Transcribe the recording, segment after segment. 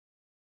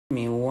Give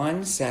me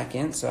 1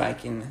 second so I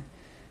can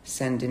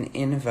send an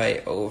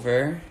invite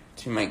over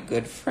to my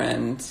good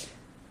friend,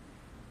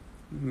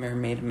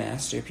 Mermaid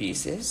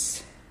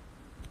Masterpieces.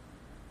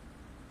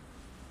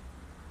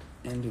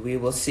 And we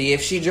will see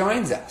if she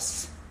joins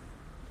us.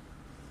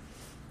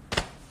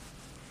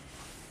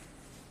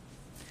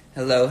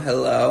 Hello,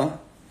 hello.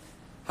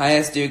 Hi,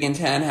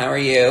 Dugantan, how are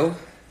you?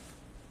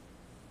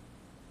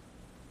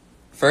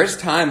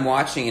 First time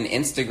watching an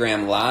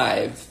Instagram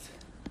live.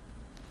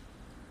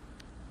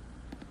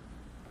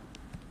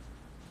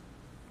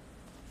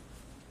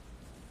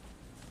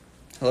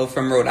 Hello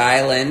from Rhode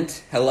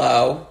Island.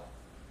 Hello.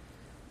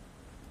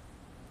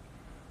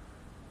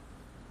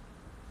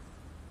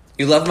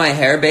 You love my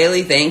hair,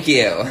 Bailey? Thank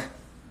you.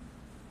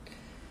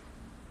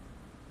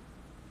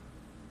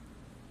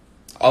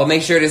 I'll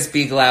make sure to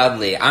speak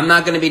loudly. I'm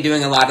not going to be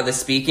doing a lot of the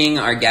speaking.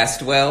 Our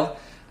guest will.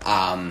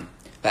 But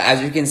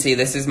as you can see,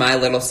 this is my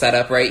little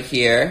setup right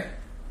here.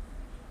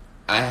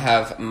 I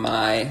have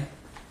my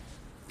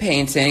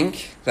painting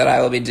that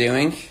I will be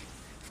doing.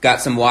 I've got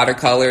some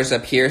watercolors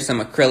up here,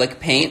 some acrylic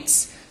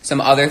paints, some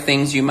other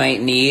things you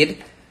might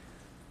need.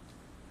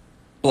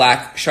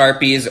 Black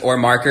Sharpies or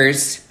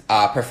markers.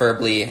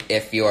 Preferably,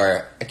 if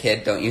you're a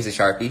kid, don't use a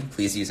Sharpie.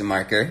 Please use a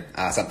marker,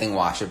 something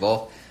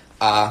washable.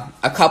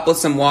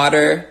 Some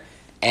water,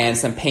 and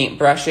some paint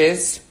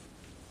brushes.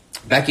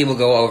 Becky will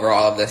go over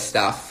all of this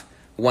stuff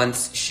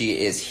once she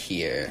is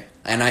here.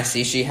 And I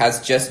see she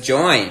has just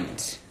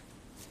joined.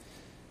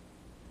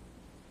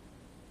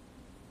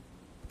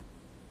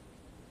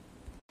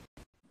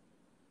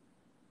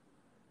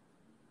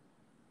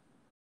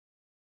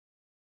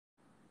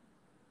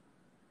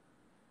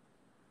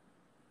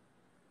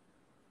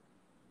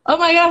 Oh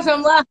my gosh,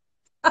 I'm live.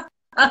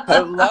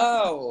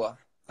 Hello.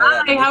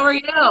 Hi, how are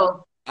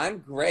you? I'm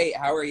great.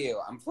 How are you?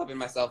 I'm flipping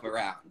myself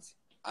around.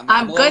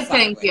 I'm good,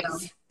 thank you.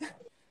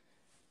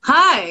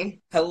 Hi.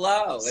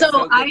 Hello. It's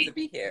so good to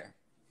be here.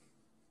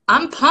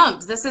 I'm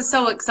pumped. This is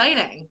so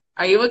exciting.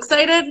 Are you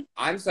excited?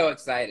 I'm so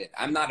excited.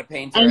 I'm not a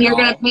painter And you're at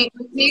all. going to paint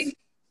with me?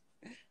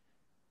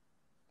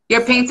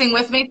 You're painting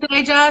with me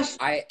today, Josh?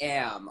 I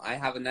am. I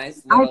have a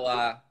nice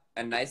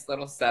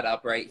little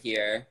setup right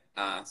here.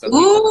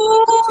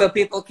 So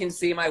people can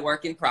see my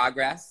work in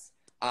progress.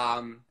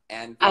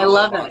 And I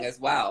love it as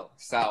well.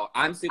 So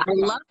I'm super. I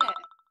love it.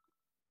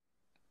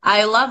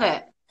 I love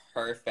it.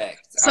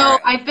 Perfect. So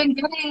right. I've been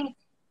getting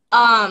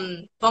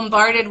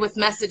bombarded with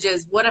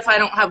messages. What if I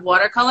don't have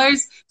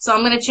watercolors? So I'm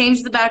going to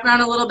change the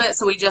background a little bit.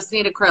 So we just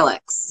need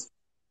acrylics.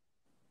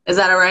 Is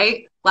that all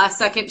right? Last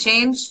second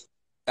change?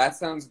 That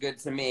sounds good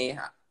to me.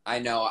 I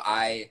know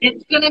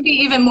It's going to be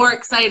even more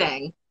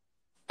exciting.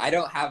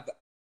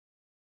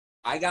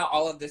 I got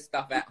all of this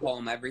stuff at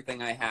home.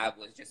 Everything I have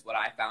was just what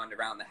I found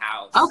around the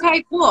house.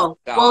 Okay, cool.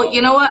 So, well,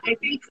 you know what? I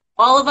think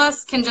all of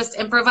us can just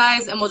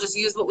improvise and we'll just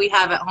use what we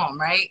have at home,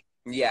 right?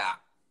 Yeah.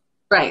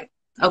 Right.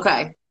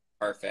 Okay.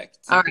 Perfect.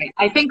 All right.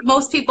 I think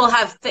most people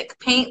have thick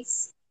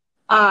paints.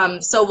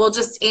 So we'll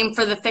just aim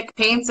for the thick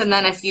paints. And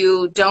then if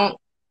you don't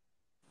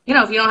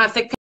have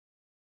thick paint,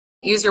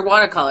 use your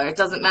watercolor. It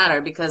doesn't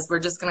matter because we're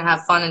just going to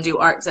have fun and do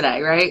art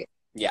today, right?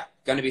 Yeah.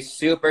 Going to be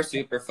super,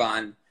 super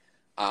fun.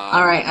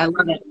 All right. I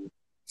love it.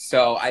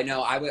 So I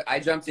know I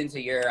jumped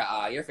into your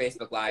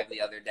Facebook Live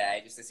the other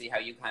day just to see how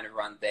you kind of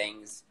run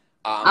things.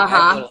 I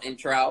have a little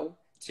intro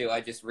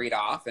to just read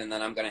off, and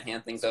then I'm going to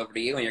hand things over to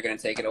you, and you're going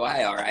to take it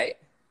away, all right?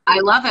 I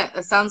love it.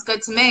 That sounds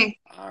good to me.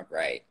 All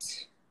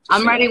right.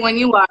 I'm ready when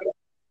you are.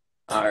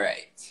 All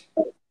right.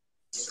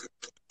 Just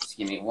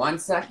give me 1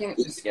 second.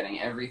 Just getting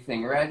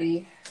everything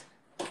ready.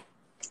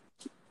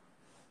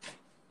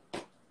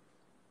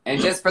 And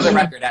just for the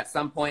record, at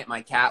some point,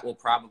 my cat will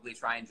probably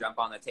try and jump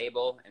on the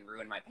table and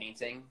ruin my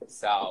painting.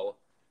 So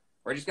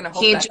we're just going to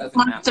hope that doesn't happen.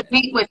 He just wants to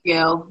paint with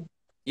you.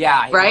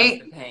 Yeah, he right?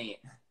 wants to paint.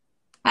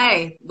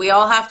 Hey, we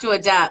all have to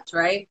adapt,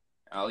 right?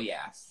 Oh,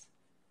 yes.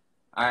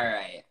 All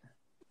right.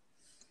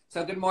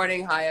 So good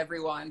morning. Hi,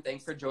 everyone.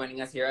 Thanks for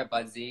joining us here at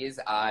Budsies.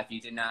 If you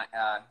did not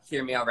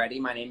hear me already,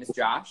 my name is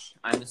Josh.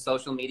 I'm the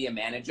social media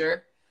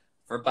manager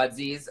for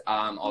Budsies,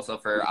 also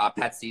for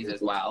Petsies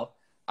as well.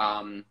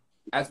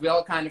 As we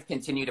all kind of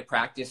continue to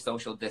practice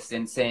social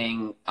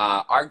distancing,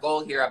 our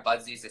goal here at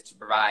Budsies is to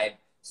provide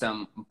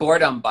some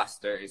boredom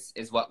busters,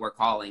 is what we're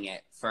calling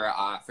it,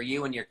 for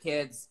you and your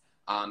kids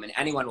and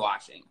anyone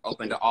watching,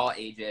 open to all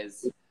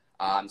ages.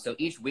 So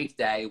each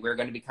weekday, we're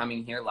going to be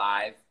coming here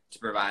live to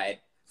provide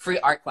free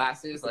art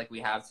classes like we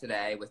have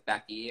today with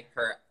Becky.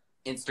 Her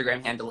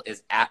Instagram handle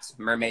is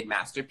 @Mermaid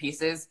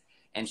Masterpieces,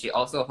 and she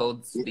also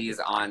holds these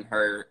on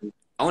her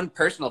own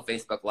personal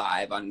Facebook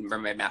Live on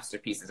Mermaid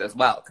Masterpieces as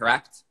well,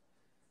 correct?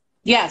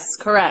 Yes,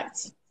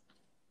 correct.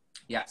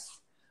 Yes.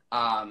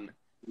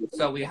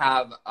 So we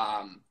have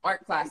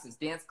art classes,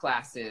 dance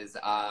classes,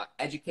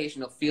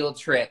 educational field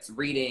trips,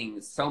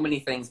 readings, so many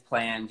things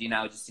planned,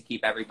 just to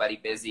keep everybody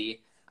busy.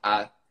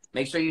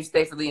 Make sure you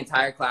stay for the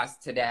entire class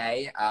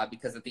today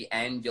because at the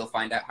end, you'll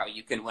find out how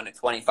you can win a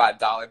 $25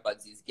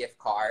 Budsies gift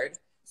card.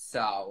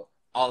 So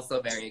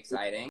also very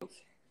exciting.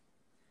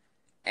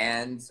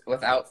 And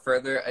without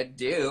further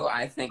ado,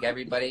 I think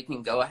everybody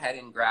can go ahead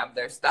and grab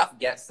their stuff,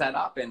 get set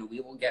up, and we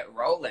will get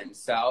rolling.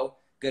 So,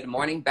 good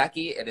morning,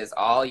 Becky. It is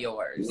all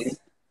yours.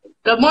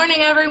 Good morning,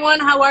 everyone.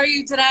 How are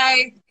you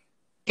today?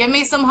 Give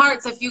me some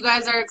hearts if you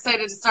guys are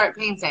excited to start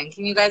painting.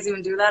 Can you guys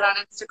even do that on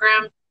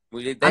Instagram?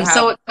 I'm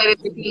so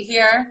excited to be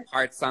here.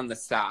 Hearts on the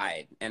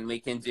side, and we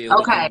can do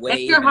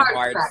wave and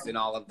hearts and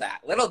all of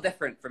that. A little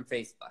different from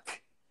Facebook.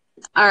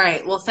 All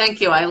right. Well,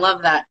 thank you. I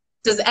love that.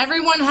 Does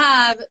everyone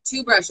have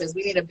two brushes?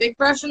 We need a big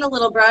brush and a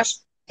little brush.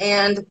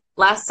 And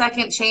last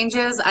second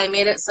changes, I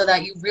made it so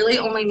that you really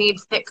only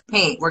need thick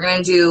paint. We're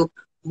going to do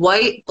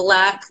white,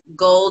 black,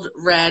 gold,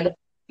 red,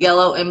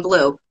 yellow, and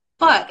blue.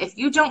 But if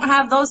you don't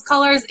have those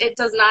colors, it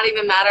does not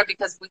even matter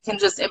because we can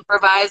just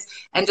improvise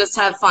and just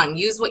have fun.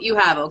 Use what you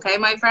have, okay,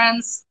 my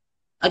friends?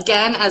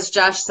 Again, as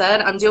Josh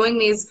said, I'm doing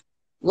these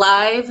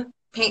live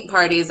paint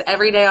parties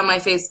every day on my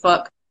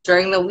Facebook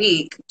during the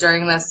week,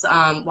 during this,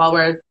 while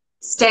we're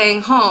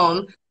staying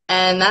home,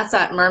 and that's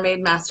at Mermaid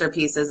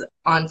Masterpieces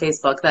on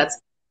Facebook. That's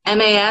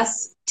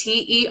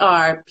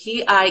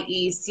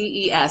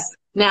MASTERPIECES.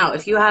 Now,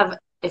 if you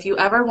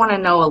ever want to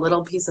know a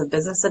little piece of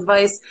business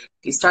advice,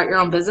 if you start your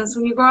own business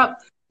when you grow up,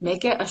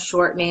 make it a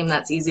short name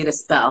that's easy to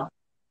spell.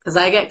 Because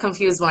I get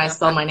confused when I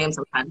spell my name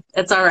sometimes.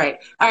 It's all right.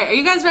 All right, are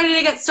you guys ready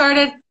to get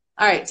started?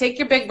 All right, take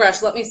your big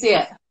brush. Let me see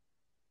it.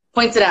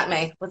 Point it at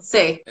me. Let's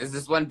see. Is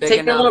this one big enough?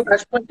 Take your little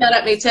brush. Point that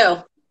at me,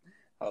 too.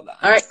 Hold on.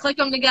 All right, click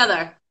them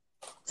together.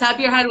 Tap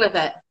your head with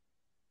it.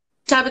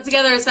 Tap it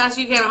together as fast as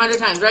you can 100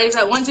 times. Ready,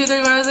 set. 1, 2, 3,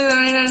 4, 5, 6,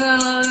 7, 8, 9,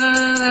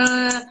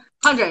 10,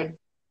 100.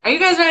 Are you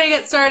guys ready to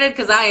get started?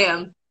 Because I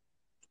am.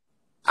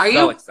 Are you?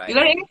 So excited.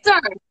 You ready to get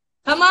started?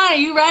 Come on, are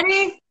you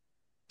ready?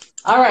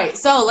 All right,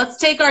 so let's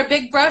take our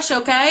big brush,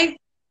 okay?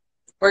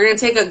 We're going to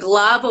take a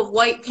glob of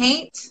white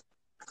paint,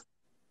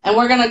 and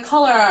we're going to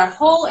color our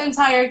whole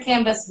entire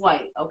canvas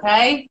white,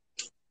 okay?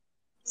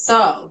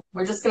 So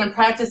we're just going to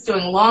practice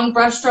doing long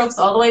brush strokes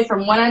all the way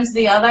from one end to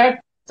the other.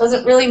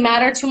 Doesn't really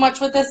matter too much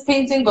with this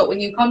painting, but when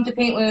you come to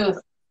paint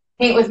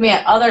with me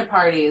at other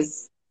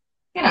parties,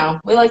 you know,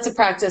 we like to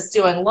practice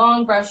doing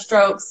long brush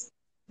strokes,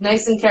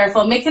 nice and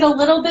careful. Make it a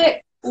little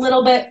bit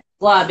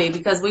globby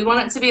because we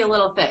want it to be a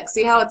little thick.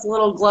 See how it's a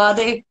little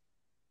globby?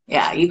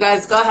 Yeah, you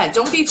guys go ahead.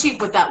 Don't be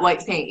cheap with that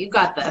white paint. You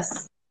got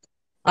this.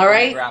 All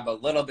right? Grab a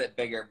little bit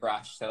bigger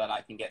brush so that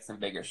I can get some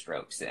bigger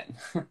strokes in.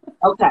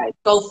 Okay,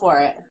 go for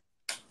it.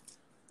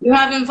 You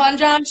having fun,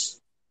 Josh?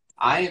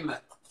 I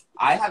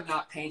have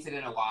not painted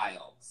in a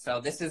while, so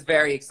this is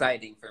very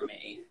exciting for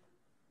me.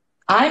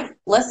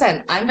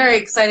 Listen, I'm very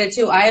excited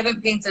too. I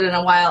haven't painted in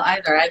a while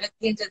either. I haven't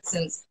painted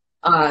since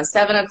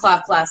 7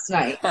 o'clock last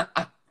night.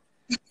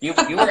 You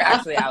were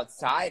actually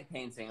outside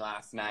painting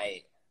last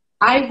night.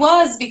 I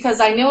was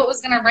because I knew it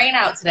was going to rain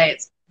out today.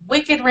 It's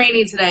wicked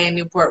rainy today in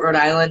Newport, Rhode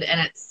Island,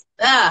 and it's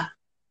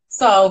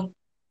so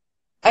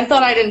I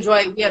thought I'd enjoy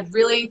it. We had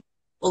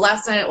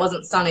last night it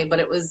wasn't sunny, but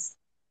it was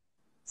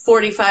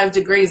 45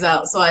 degrees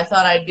out, so I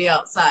thought I'd be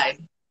outside.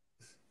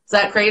 Is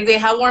that crazy?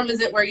 How warm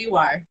is it where you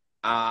are?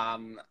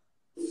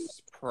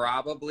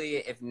 Probably,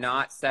 if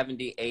not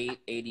 78,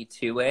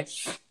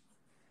 82-ish.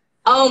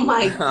 Oh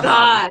my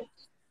God.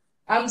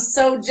 I'm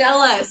so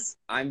jealous.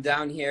 I'm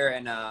down here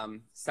in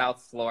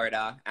South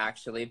Florida,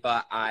 actually,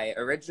 but I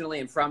originally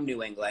am from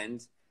New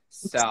England,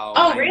 so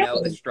I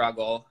know the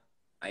struggle.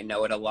 I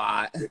know it a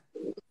lot.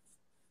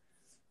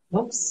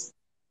 Whoops.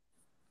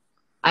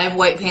 I have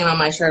white paint on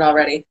my shirt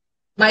already.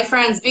 My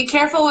friends, be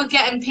careful with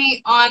getting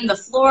paint on the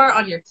floor,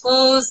 on your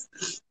clothes,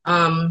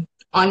 on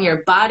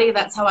your body.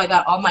 That's how I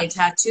got all my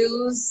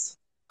tattoos.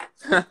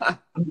 I'm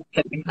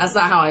kidding. That's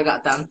not how I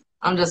got them.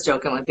 I'm just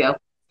joking with you.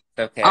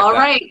 Okay. All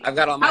right. I've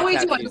got all my tattoos.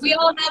 How tattoos.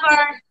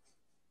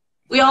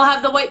 we all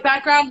have the white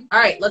background? All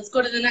right, let's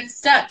go to the next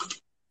step.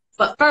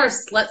 But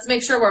first, let's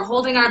make sure we're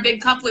holding our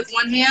big cup with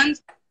one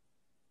hand.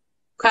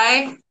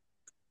 Okay?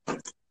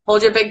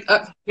 Hold your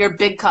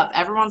big cup.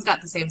 Everyone's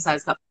got the same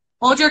size cup.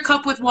 Hold your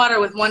cup with water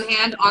with one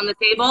hand on the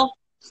table,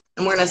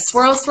 and we're going to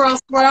swirl, swirl,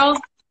 swirl.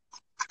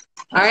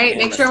 All right,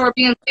 make sure we're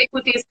being safe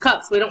with these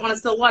cups. We don't want to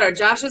spill water.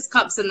 Josh's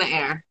cup's in the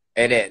air.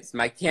 It is.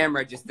 My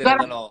camera just did a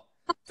little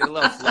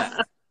flip.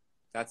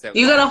 That's okay.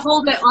 You got to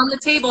hold it on the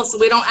table so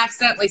we don't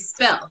accidentally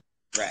spill.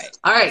 Right.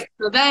 All right,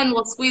 so then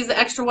we'll squeeze the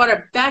extra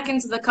water back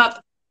into the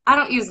cup. I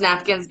don't use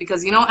napkins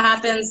because you know what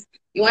happens?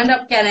 You end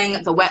up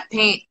getting the wet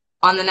paint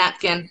on the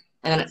napkin,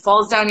 and then it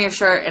falls down your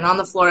shirt and on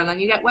the floor, and then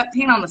you get wet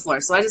paint on the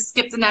floor. So I just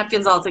skip the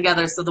napkins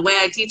altogether. So the way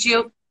I teach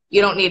you,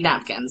 you don't need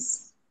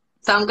napkins.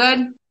 Sound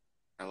good?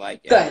 I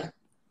like it. Good.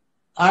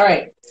 All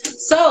right.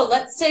 So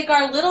let's take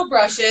our little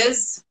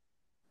brushes,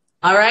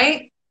 all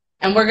right?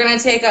 And we're going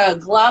to take a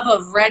glob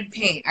of red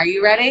paint. Are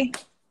you ready?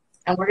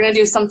 And we're going to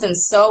do something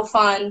so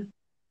fun.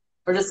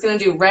 We're just going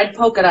to do red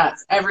polka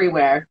dots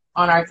everywhere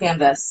on our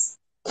canvas.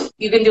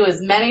 You can do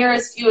as many or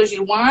as few as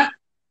you want.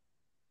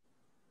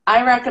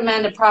 I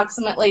recommend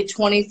approximately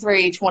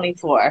 23,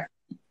 24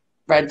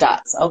 red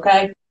dots,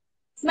 okay?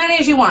 As many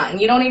as you want,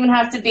 and you don't even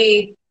have to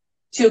be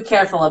too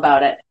careful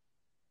about it.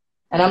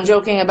 And I'm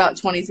joking about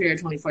 23 or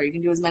 24. You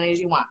can do as many as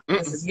you want.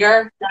 This is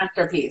your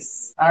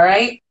masterpiece. All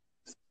right?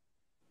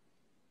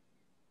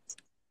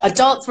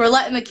 Adults, we're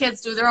letting the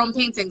kids do their own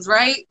paintings,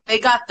 right? They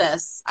got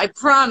this. I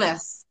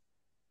promise.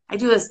 I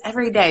do this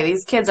every day.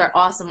 These kids are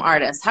awesome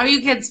artists. How are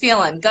you kids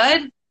feeling?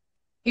 Good?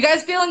 You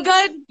guys feeling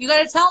good? You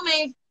got to tell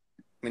me.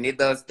 We need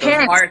those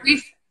Parents,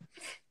 hearts.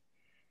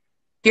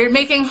 You're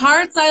making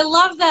hearts? I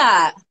love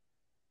that.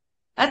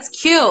 That's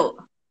cute.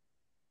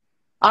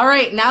 All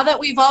right, now that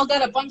we've all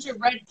got a bunch of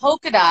red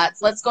polka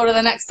dots, let's go to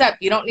the next step.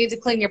 You don't need to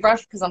clean your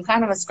brush because I'm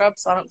kind of a scrub,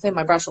 so I don't clean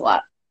my brush a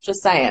lot.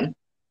 Just saying.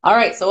 All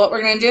right, so what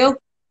we're going to do,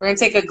 we're going to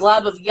take a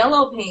glob of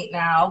yellow paint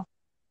now,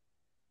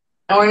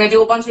 and we're going to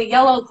do a bunch of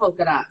yellow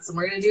polka dots, and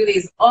we're going to do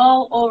these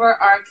all over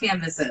our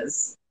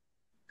canvases.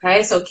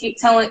 Okay, so keep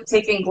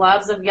taking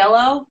globs of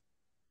yellow,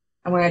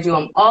 and we're going to do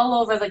them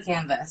all over the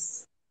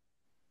canvas.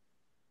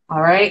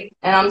 All right,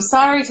 and I'm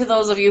sorry to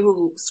those of you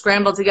who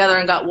scrambled together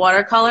and got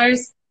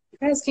watercolors.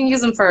 You guys can use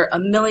them for a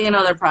million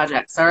other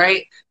projects, all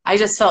right? I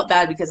just felt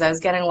bad because I was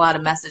getting a lot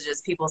of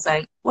messages, people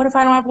saying, what if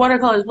I don't have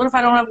watercolors? What if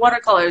I don't have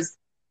watercolors?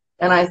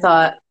 And I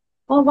thought,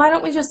 well, why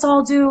don't we just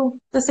all do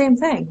the same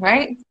thing,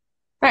 right?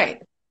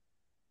 Right.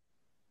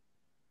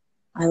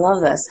 I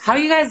love this. How are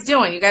you guys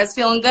doing? You guys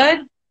feeling good?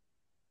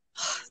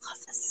 Oh, I love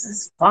this. This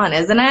is fun,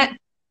 isn't it?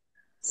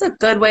 It's a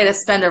good way to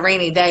spend a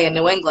rainy day in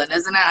New England,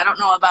 isn't it? I don't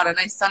know about a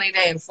nice sunny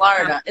day in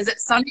Florida. Is it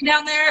sunny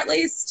down there at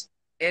least?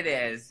 It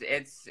is.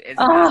 It's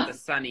not the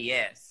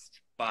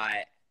sunniest,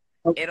 but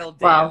it'll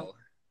do. Well,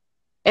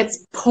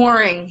 it's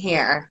pouring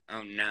here.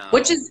 Oh, no.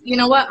 Which is, you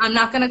know what? I'm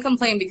not going to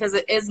complain because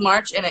it is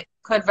March and it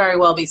could very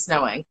well be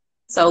snowing.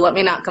 So let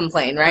me not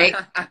complain, right?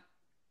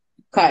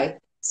 Okay.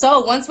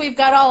 So once we've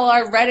got all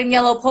our red and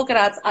yellow polka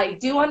dots, I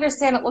do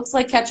understand it looks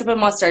like ketchup and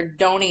mustard.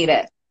 Don't eat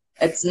it.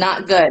 It's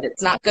not good.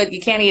 It's not good.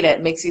 You can't eat it.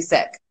 It makes you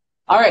sick.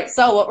 All right.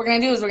 So what we're going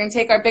to do is we're going to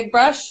take our big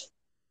brush.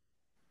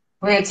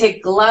 We're going to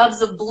take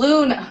globs of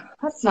blue.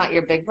 That's not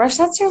your big brush.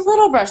 That's your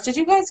little brush. Did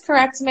you guys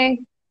correct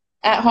me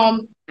at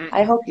home?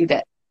 I hope you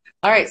did.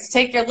 All right, so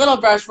take your little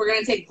brush. We're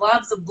going to take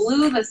globs of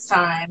blue this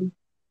time.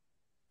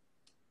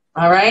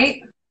 All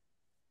right?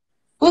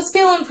 Who's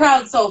feeling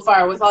proud so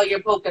far with all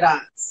your polka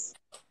dots?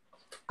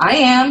 I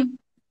am.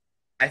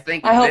 I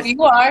hope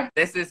you are.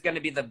 This is going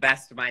to be the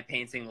best my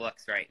painting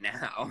looks right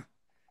now.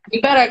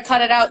 You better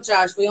cut it out,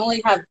 Josh. We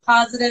only have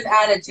positive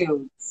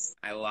attitudes.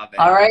 I love it.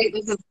 All right?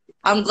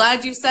 I'm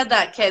glad you said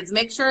that, kids.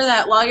 Make sure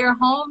that while you're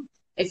home,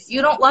 if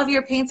you don't love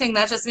your painting,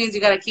 that just means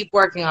you got to keep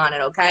working on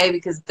it, okay?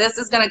 Because this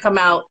is going to come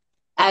out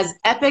as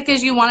epic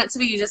as you want it to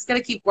be. You just got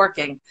to keep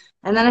working.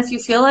 And then if you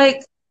feel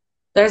like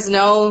there's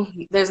no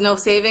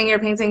saving your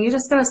painting, you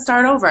just got to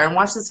start over and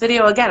watch this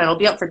video again. It'll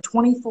be up for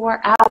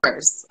 24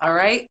 hours, all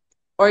right?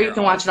 Or you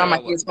can watch it on my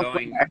Facebook. We're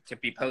going to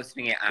be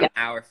posting it on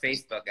our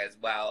Facebook as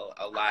well,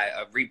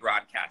 a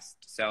rebroadcast.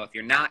 So if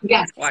you're not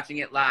watching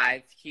it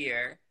live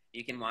here,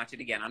 you can watch it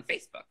again on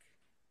Facebook.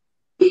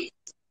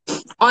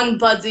 On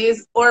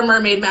Budsies or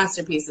Mermaid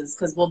Masterpieces,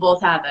 because we'll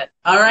both have it.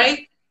 All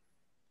right?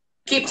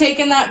 Keep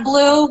taking that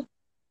blue.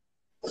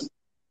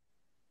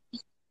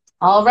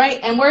 All right,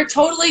 and we're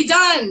totally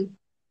done.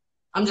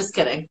 I'm just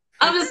kidding.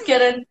 I'm just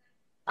kidding.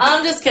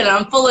 I'm just kidding.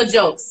 I'm full of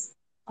jokes.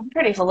 I'm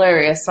pretty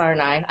hilarious,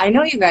 aren't I? I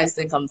know you guys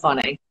think I'm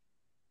funny.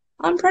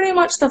 I'm pretty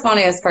much the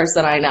funniest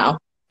person I know.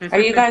 Are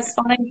you guys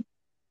funny?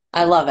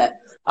 I love it.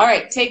 All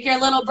right, take your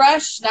little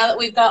brush. Now that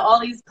we've got all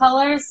these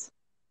colors,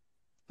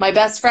 my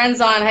best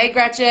friend's on. Hey,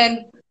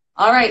 Gretchen.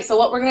 All right, so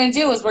what we're going to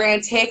do is we're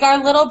going to take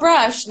our little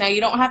brush. Now,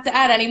 you don't have to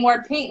add any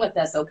more paint with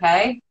this,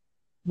 okay?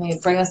 Let me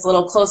bring this a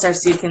little closer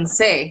so you can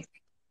see.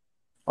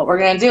 What we're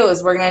going to do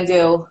is we're going to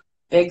do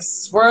big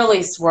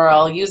swirly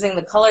swirl using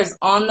the colors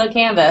on the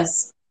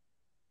canvas.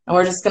 And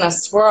we're just going to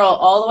swirl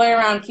all the way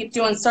around. Keep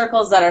doing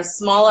circles that are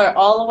smaller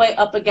all the way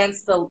up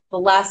against the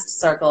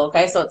last circle,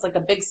 okay? So it's like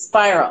a big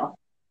spiral.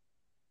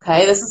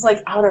 Okay, this is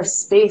like outer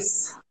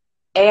space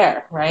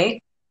air,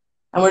 right?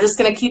 And we're just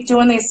going to keep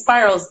doing these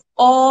spirals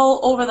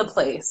all over the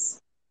place.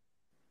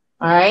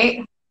 All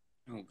right?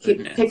 Oh,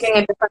 keep picking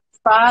a different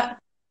spot.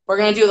 We're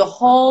going to do the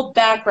whole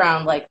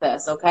background like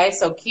this, okay?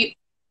 So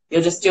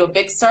you'll just do a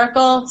big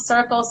circle,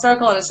 circle,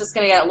 circle, and it's just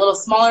going to get a little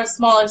smaller,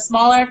 smaller,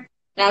 smaller.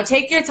 Now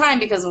take your time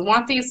because we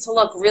want these to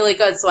look really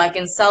good so I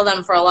can sell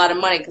them for a lot of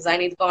money because I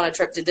need to go on a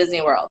trip to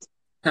Disney World.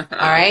 All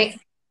right?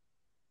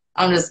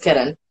 I'm just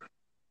kidding.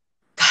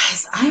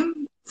 Guys,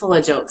 I'm full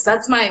of jokes.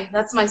 That's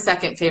my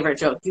second favorite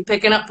joke. You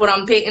picking up what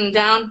I'm painting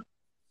down?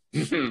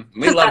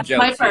 We love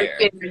jokes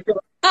here.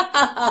 Joke.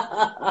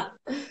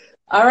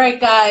 All right,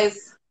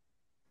 guys.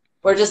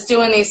 We're just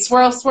doing these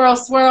swirl, swirl,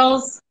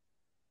 swirls.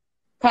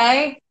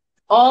 Okay?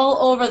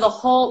 All over the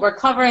whole, we're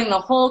covering the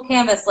whole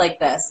canvas like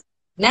this.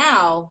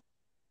 Now,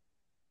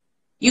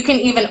 you can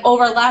even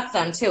overlap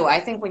them too. I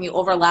think when you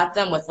overlap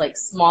them with like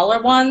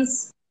smaller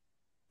ones,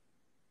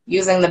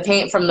 using the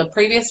paint from the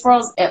previous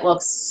swirls, it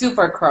looks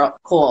super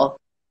cool.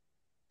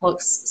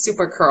 Looks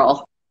super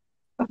curl.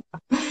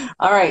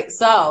 All right,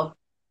 so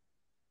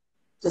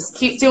just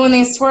keep doing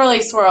these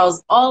swirly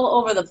swirls all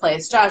over the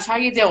place. Josh, how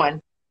you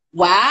doing?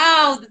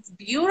 Wow, that's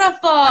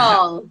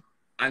beautiful.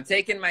 I'm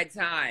taking my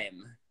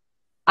time.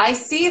 I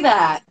see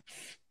that.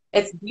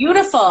 It's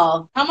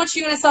beautiful. How much are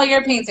you going to sell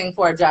your painting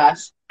for,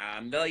 Josh?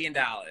 $1 million.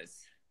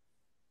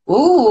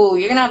 Ooh,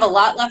 you're going to have a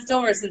lot left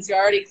over since you're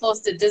already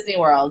close to Disney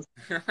World.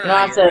 You don't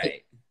have to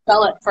right.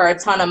 sell it for a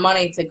ton of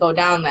money to go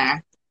down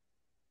there.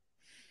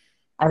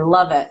 I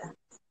love it.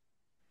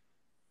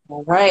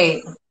 All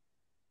right.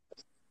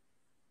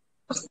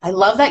 I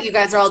love that you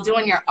guys are all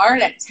doing your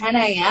art at 10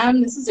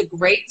 a.m. This is a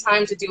great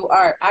time to do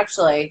art.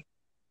 Actually,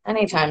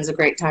 anytime is a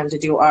great time to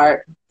do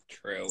art.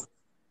 True.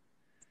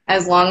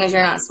 As long as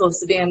you're not supposed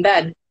to be in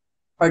bed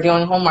or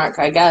doing homework,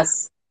 I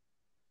guess.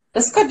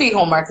 This could be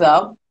homework,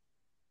 though.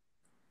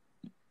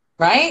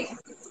 Right?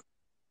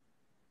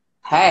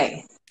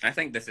 Hey. I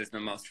think this is the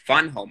most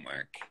fun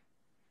homework.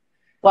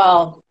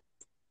 Well,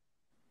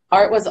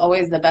 art was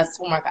always the best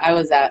homework I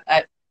was at.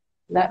 Does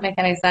that make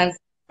any sense?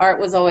 Art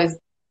was always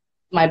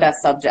my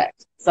best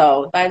subject.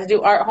 So if I had to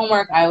do art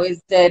homework, I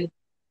always did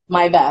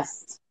my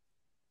best.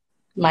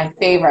 My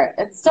favorite.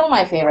 It's still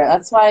my favorite.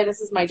 That's why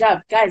this is my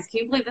job. Guys,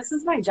 can you believe this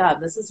is my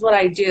job? This is what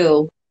I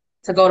do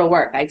to go to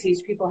work. I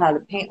teach people how to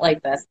paint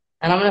like this.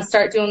 And I'm going to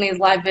start doing these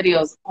live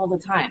videos all the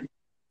time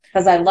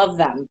because I love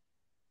them.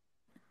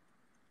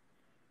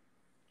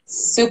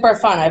 Super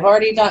fun. I've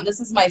already done, this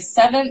is my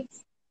 7th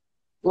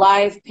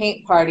live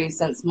paint party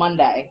since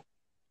Monday.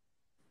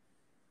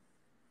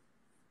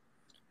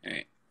 All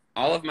right.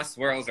 All of my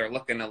swirls are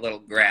looking a little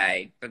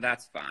gray, but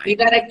that's fine. You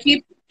got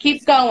to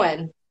keep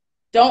going.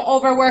 Don't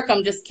overwork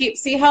them. Just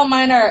see how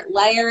mine are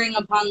layering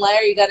upon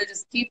layer. You got to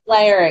just keep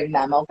layering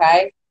them,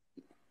 okay?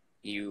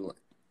 You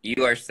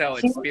are so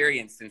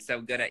experienced and so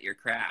good at your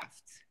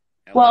craft.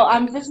 Well,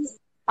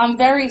 I'm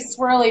very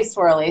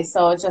swirly,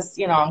 so it's just,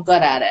 you know, I'm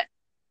good at it.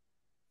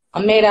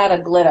 I'm made out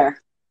of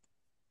glitter.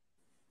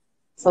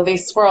 So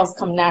these swirls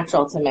come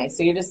natural to me.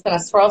 So you're just going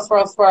to swirl,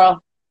 swirl,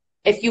 swirl.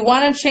 If you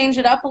want to change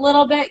it up a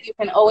little bit, you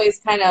can always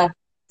kind of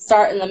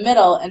start in the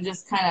middle and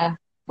just kind of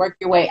work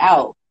your way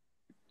out,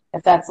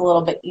 if that's a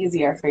little bit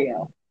easier for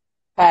you,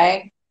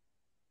 okay?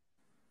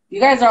 You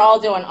guys are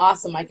all doing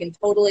awesome. I can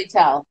totally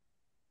tell.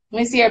 Let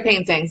me see your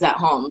paintings at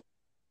home.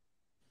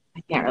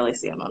 I can't really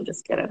see them. I'm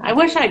just kidding. I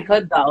wish I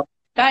could, though.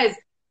 Guys,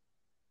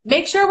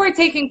 make sure we're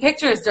taking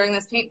pictures during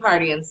this paint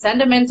party and send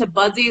them into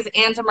Budsies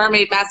and to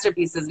Mermaid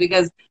Masterpieces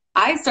because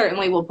I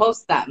certainly will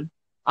post them.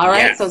 All right?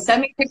 Yes. So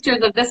send me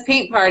pictures of this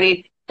paint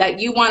party that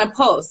you want to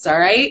post, all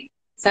right?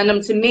 Send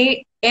them to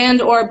me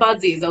and or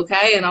Budsies,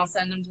 okay? And I'll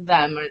send them to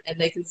them, and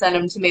they can send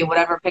them to me,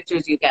 whatever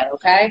pictures you get,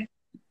 okay?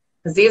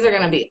 Because these are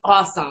going to be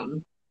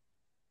awesome.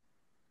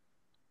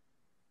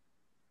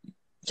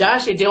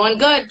 Josh, you're doing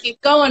good. Keep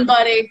going,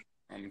 buddy.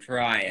 I'm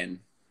trying.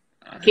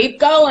 Keep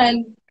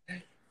going.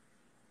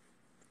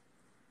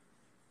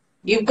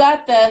 You've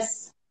got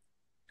this.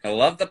 I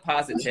love the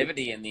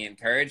positivity and the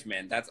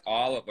encouragement. That's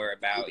all that we're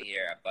about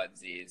here at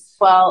Budsies.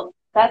 Well,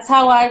 that's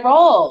how I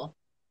roll.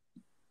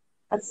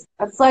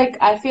 That's like,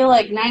 I feel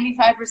like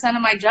 95%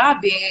 of my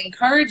job being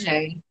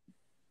encouraging.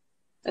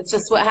 That's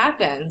just what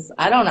happens.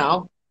 I don't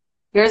know.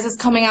 Yours is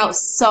coming out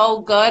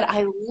so good.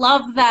 I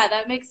love that.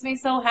 That makes me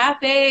so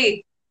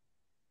happy.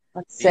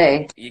 Let's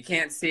see. You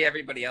can't see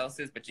everybody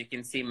else's, but you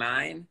can see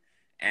mine.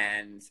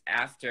 And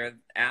after,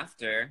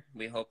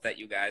 we hope that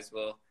you guys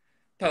will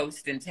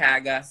post and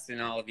tag us in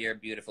all of your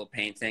beautiful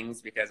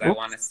paintings because I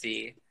want to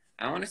see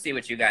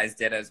what you guys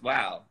did as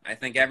well. I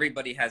think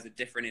everybody has a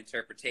different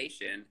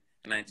interpretation,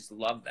 and I just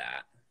love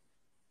that.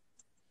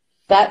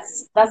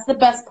 That's the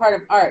best part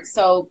of art.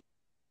 So,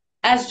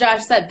 as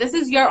Josh said, this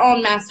is your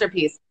own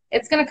masterpiece.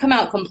 It's going to come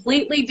out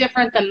completely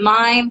different than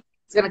mine.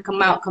 It's going to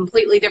come out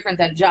completely different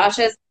than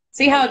Josh's.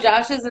 See how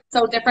Josh's is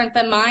so different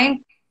than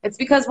mine? It's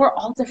because we're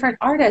all different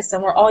artists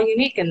and we're all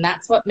unique, and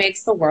that's what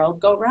makes the world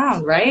go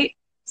round, right?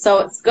 So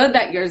it's good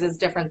that yours is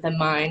different than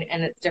mine,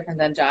 and it's different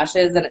than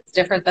Josh's, and it's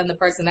different than the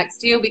person next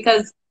to you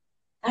because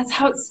that's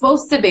how it's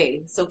supposed to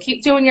be. So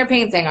keep doing your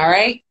painting, all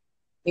right?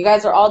 You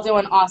guys are all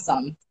doing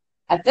awesome.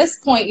 At this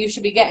point, you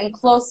should be getting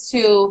close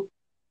to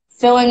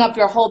filling up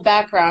your whole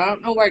background. I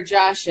don't know where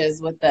Josh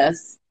is with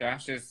this.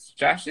 Josh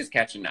is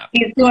catching up.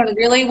 He's doing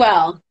really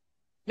well.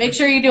 Make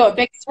sure you do a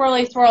big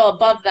swirly swirl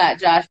above that,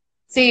 Josh.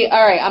 See,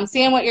 all right, I'm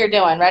seeing what you're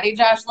doing. Ready,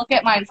 Josh? Look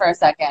at mine for a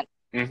second.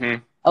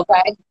 Mm-hmm.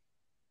 Okay?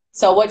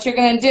 So what you're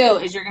going to do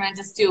is you're going to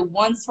just do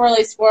one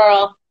swirly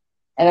swirl,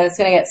 and then it's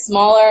going to get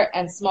smaller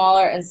and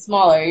smaller and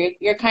smaller.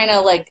 You're kind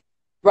of like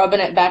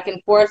rubbing it back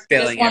and forth.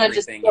 Filling you just want to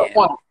just do it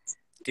once.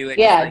 Do it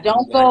like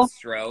don't go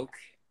stroke.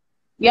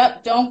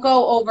 Yep, don't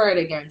go over it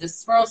again.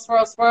 Just swirl,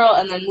 swirl, swirl,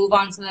 and then move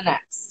on to the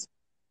next.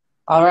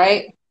 All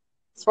right?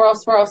 Swirl,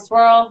 swirl,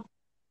 swirl.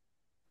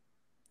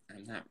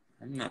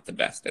 I'm not the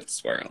best at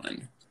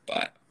swirling,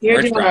 but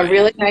you're doing a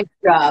really nice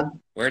job.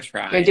 We're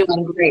trying. You're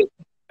doing great.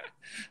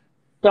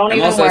 Don't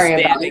even worry about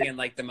it. I'm also standing in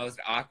like the most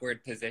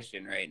awkward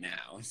position right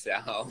now, so.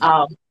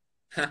 Oh.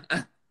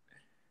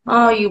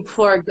 Oh, you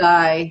poor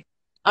guy.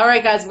 All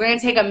right, guys, we're going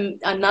to take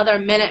another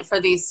minute for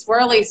these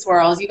swirly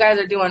swirls. You guys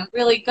are doing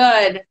really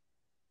good.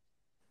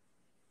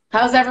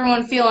 How's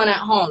everyone feeling at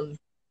home?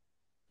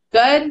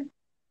 Good?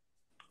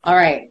 All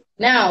right.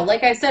 Now,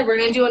 like I said, we're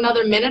going to do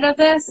another minute of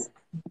this,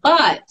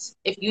 but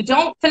if you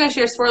don't finish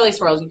your swirly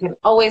swirls, you can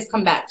always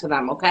come back to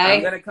them, okay?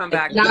 I'm going to come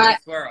back to the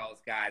swirls,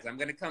 guys. I'm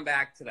going to come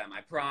back to them.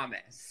 I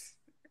promise.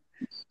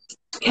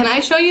 Can I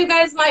show you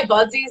guys my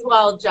Budsies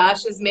while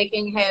Josh is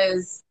making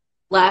his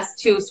last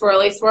 2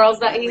 swirly swirls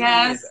that he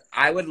has?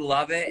 I would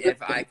love it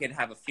if I could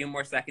have a few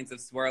more seconds of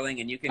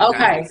swirling and you can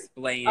kind of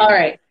explain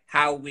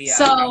how we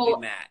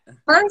met.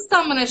 First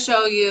I'm going to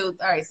show you,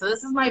 all right, so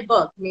this is my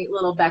book, Meet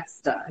Little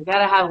Bexda. I got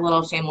to have a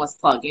little shameless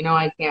plug. You know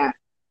I can't.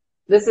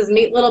 This is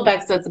Meet Little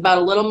Bexda. It's about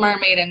a little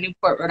mermaid in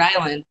Newport, Rhode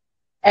Island.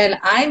 And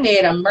I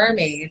made a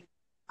mermaid.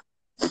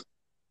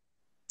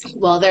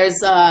 Well,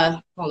 there's,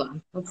 hold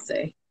on, let's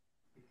see.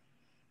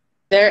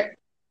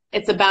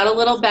 It's about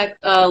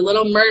a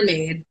little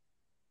mermaid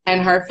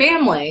and her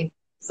family.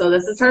 So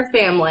this is her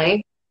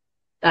family.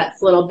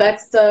 That's Little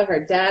Bexda,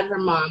 her dad, her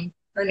mom,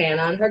 her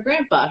Nana, and her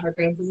grandpa. Her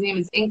grandpa's name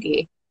is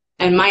Inky.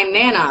 And my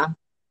Nana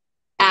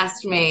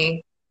asked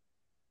me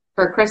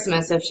for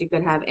Christmas if she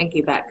could have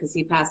Inky back because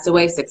he passed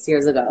away 6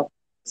 years ago.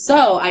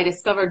 So I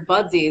discovered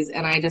Budsies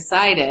and I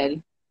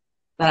decided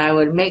that I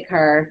would make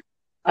her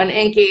an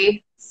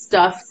Inky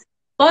stuffed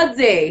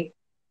Budsie.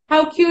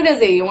 How cute is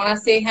he? You want to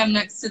see him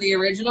next to the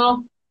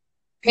original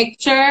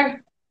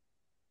picture?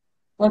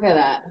 Look at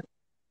that.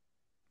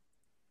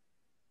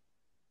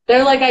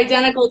 They're like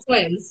identical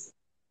twins.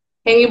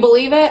 Can you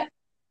believe it?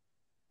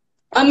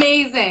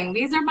 Amazing.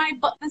 These are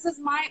this is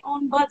my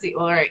own Budsie.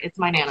 Well, all right, it's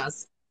my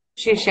Nana's.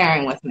 She's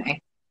sharing with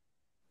me.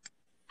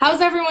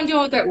 How's everyone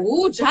doing with their,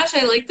 ooh, Josh,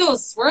 I like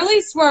those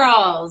swirly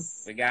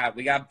swirls. We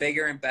got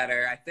bigger and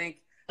better. I think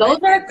those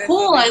are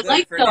cool. I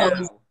like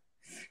those.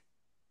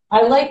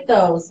 I like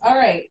those. All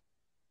right.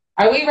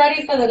 Are we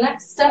ready for the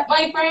next step,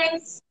 my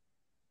friends?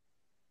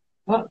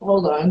 Oh,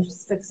 hold on. I'm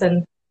just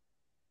fixing.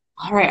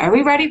 All right. Are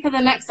we ready for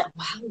the next step?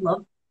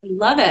 Wow, I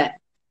love it.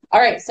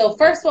 All right. So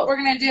first what we're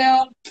going to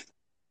do,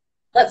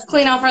 let's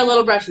clean off our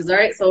little brushes. All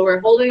right. So we're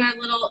holding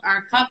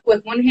our cup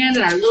with one hand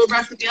and our little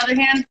brush with the other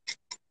hand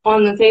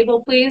on the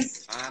table,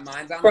 please.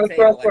 Mine's on the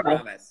table, I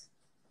promise.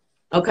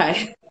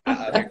 Okay.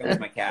 Uh-oh, here comes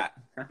my cat.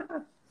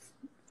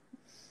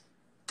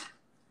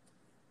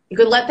 You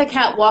could let the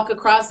cat walk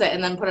across it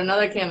and then put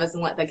another canvas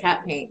and let the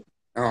cat paint.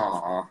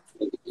 Aww.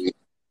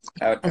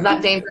 Is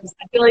that dangerous?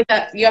 I feel like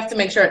that you have to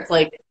make sure it's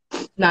like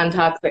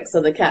non-toxic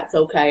so the cat's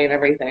okay and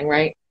everything,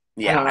 right?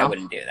 Yeah, I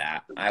wouldn't do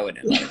that. I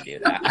wouldn't let him do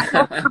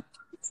that.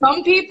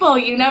 Some people,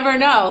 you never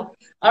know.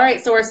 All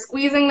right, so we're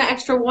squeezing the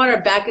extra water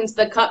back into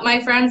the cup,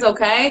 my friends,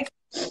 okay?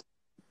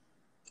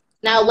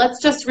 Now let's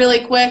just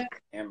really quick.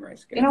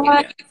 You know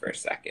what? For a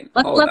second.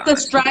 Let's let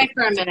this dry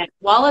for a minute.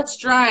 While it's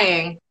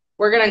drying,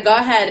 we're going to go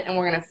ahead and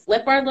we're going to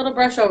flip our little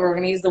brush over. We're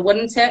going to use the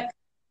wooden tip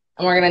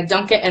and we're going to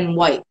dunk it in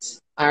white.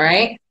 All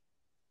right?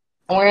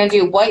 And we're going to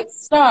do white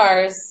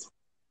stars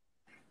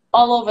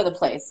all over the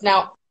place.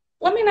 Now,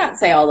 let me not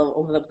say all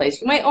over the place.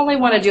 You might only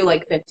want to do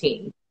like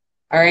 15.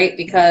 All right?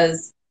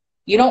 Because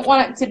you don't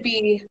want it to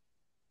be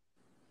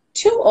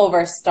too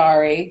over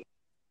starry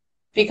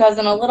because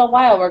in a little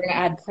while we're going to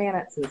add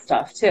planets and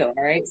stuff too.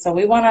 All right? So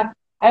we want to,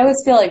 I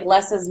always feel like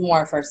less is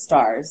more for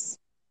stars.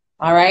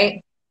 All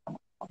right?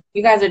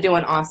 You guys are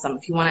doing awesome.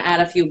 If you want to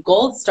add a few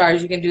gold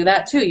stars, you can do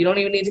that too. You don't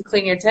even need to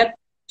clean your tip.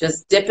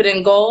 Just dip it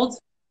in gold.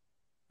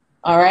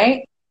 All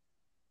right?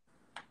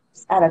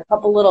 Just add a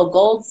couple little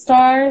gold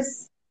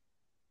stars.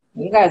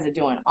 You guys are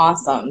doing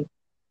awesome.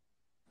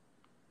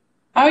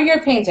 How are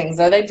your paintings?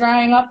 Are they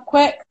drying up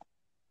quick?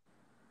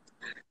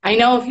 I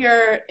know if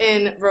you're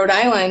in Rhode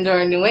Island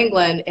or New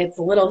England, it's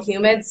a little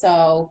humid,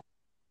 so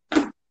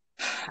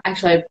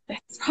actually,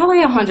 it's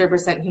probably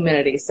 100%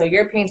 humidity, so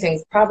your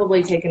painting's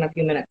probably taking a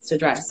few minutes to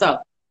dry. So if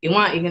you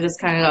want, you can just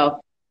kind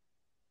of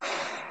go.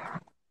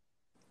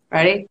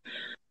 Ready?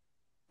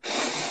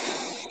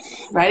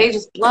 Ready?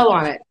 Just blow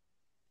on it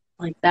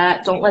like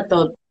that. Don't let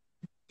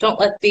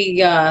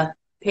the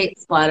paint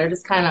splatter.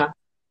 Just kind of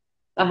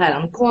go ahead.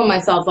 I'm cooling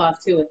myself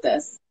off too with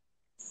this.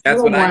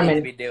 That's what I need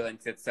to be doing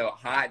since it's so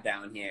hot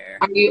down here.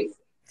 Are you?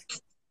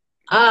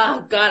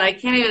 Oh God, I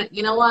can't even.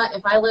 You know what?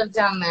 If I lived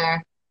down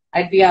there,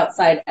 I'd be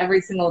outside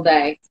every single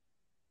day.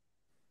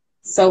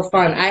 So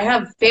fun. I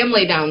have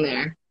family down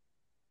there.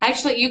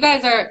 Actually, you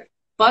guys are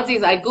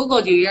Budsies. I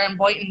Googled you. You're in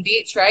Boynton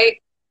Beach,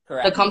 right?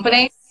 Correct. The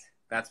company?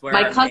 That's where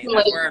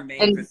our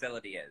main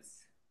facility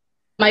is.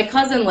 My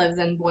cousin lives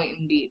in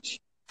Boynton Beach.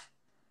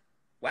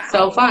 Wow.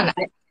 So fun.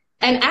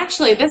 And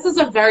actually, this is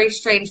a very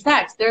strange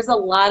fact. There's a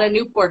lot of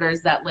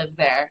Newporters that live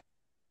there.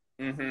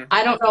 Mm-hmm.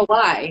 I don't know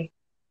why.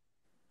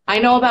 I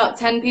know about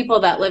 10 people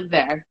that live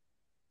there.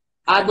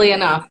 Oddly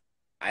enough.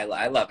 I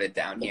love it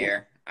down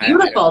here.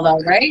 Beautiful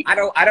though, right? I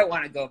don't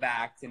want to go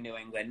back to New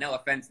England. No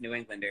offense, New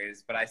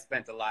Englanders, but I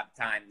spent a lot of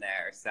time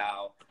there.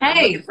 So hey, I'm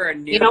looking for a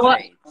new you know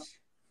change. What?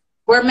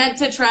 We're meant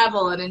to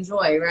travel and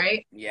enjoy,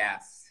 right?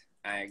 Yes,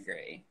 I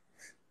agree.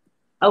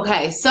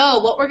 Okay, so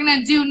what we're going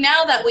to do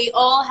now that we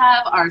all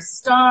have our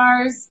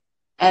stars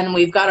and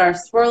we've got our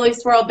swirly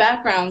swirl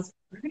backgrounds,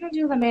 we're going to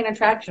do the main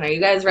attraction. Are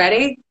you guys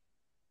ready?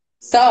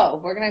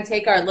 So we're going to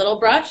take our little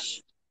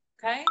brush,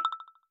 okay?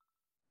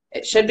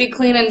 It should be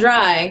clean and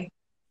dry.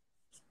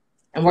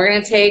 And we're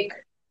going to take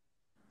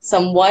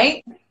some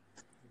white,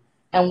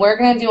 and we're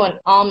going to do an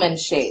almond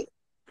shape.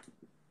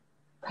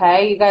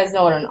 Okay, you guys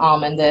know what an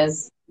almond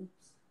is,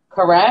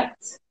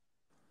 correct?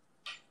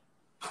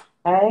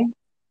 Okay.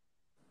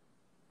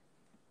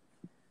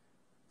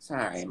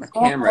 Sorry, my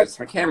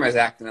camera's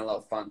acting a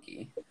little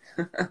funky.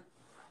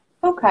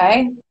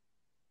 Okay.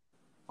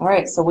 All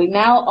right, so we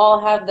now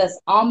all have this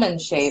almond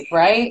shape,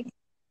 right?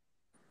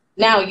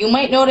 Now, you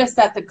might notice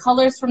that the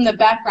colors from the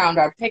background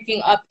are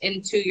picking up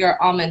into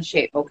your almond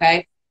shape,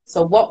 okay?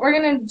 So what we're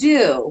going to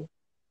do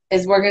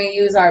is we're going to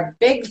use our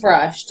big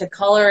brush to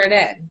color it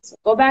in. So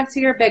go back to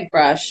your big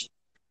brush,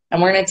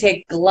 and we're going to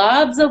take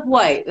globs of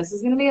white. This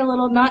is going to be a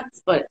little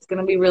nuts, but it's going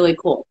to be really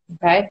cool,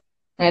 okay?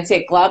 I'm going to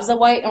take globs of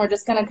white, and we're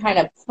just going to kind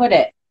of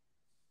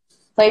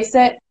place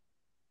it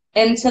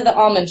into the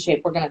almond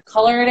shape. We're going to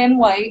color it in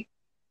white,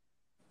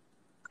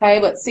 okay?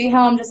 But see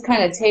how I'm just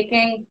kind of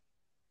taking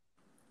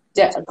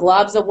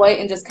globs of white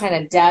and just kind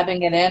of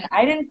dabbing it in.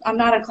 I'm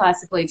not a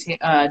classically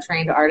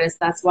trained artist.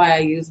 That's why I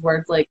use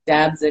words like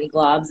dabs and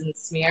globs and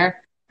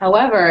smear.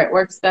 However, it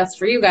works best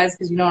for you guys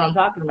because you know what I'm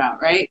talking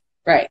about, right?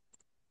 Right.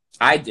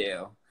 I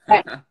do.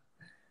 Okay.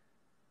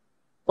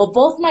 Well,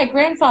 both my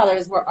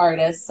grandfathers were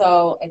artists,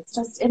 so it's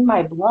just in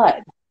my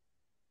blood.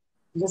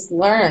 I just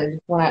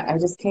learned when I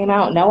just came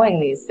out knowing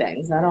these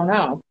things. I don't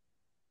know.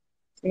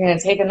 You're going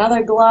to take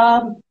another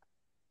glob.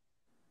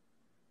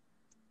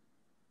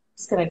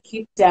 Just going to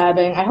keep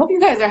dabbing. I hope you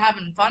guys are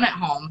having fun at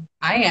home.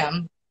 I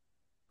am.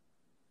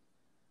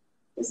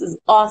 This is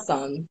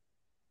awesome.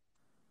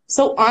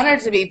 So honored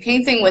to be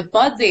painting with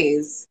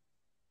Budsies.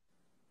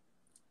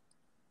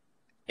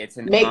 It's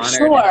an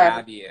honor to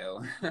have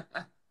you.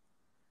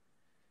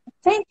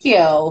 Thank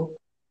you.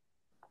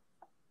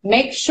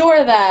 Make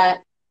sure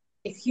that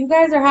if you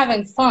guys are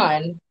having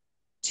fun,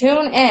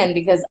 tune in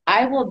because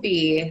I will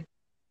be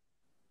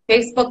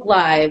Facebook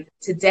Live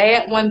today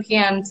at 1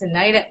 p.m.,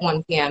 tonight at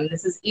 1 p.m.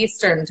 This is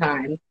Eastern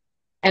time.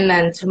 And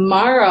then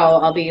tomorrow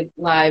I'll be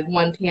live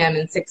 1 p.m.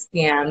 and 6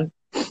 p.m.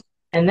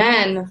 And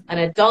then an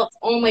adults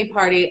only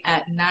party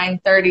at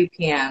 9:30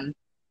 p.m.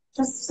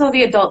 just so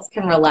the adults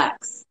can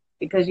relax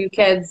because you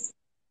kids,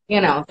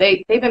 you know,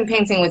 they've been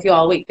painting with you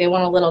all week. They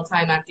want a little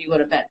time after you go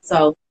to bed.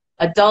 So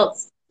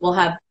adults will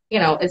have, you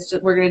know,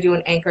 we're going to do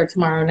an anchor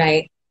tomorrow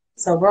night.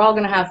 So we're all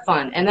going to have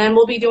fun. And then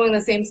we'll be doing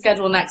the same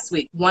schedule next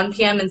week, 1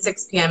 p.m. and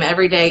 6 p.m.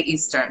 every day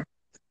Eastern.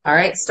 All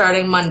right,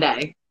 starting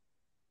Monday.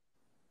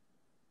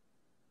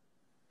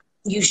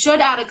 You should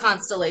add a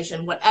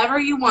constellation, whatever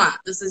you want.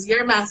 This is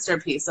your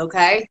masterpiece,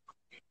 okay?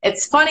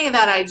 It's funny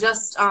that I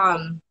just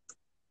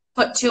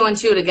put 2 and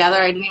 2 together.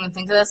 I didn't even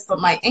think of this,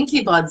 but my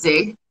Inky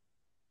Budsie,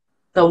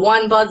 the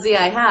one Budsie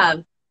I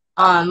have,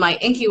 my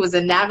Inky was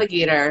a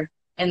navigator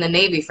in the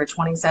Navy for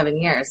 27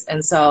 years.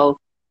 And so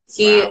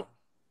he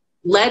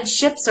led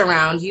ships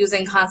around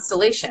using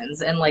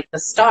constellations and like the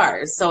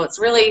stars. So it's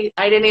really,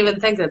 I didn't even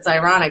think it's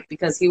ironic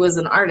because he was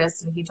an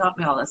artist and he taught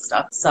me all this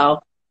stuff.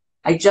 So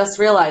I just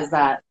realized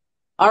that.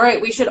 All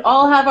right, we should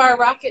all have our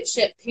rocket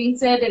ship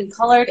painted and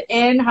colored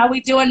in. How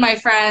we doing, my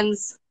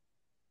friends?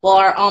 Well,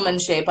 our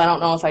almond shape. I don't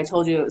know if I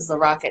told you it was the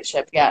rocket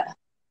ship yet.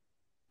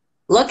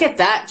 Look at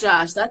that,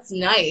 Josh. That's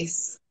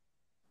nice.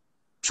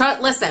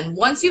 Listen,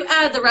 once you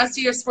add the rest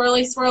of your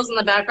swirly swirls in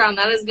the background,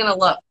 that is going to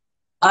look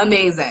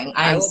amazing.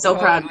 I am so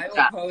proud of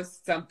that. I will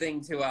post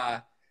something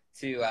to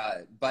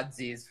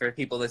Budsies for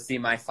people to see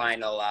my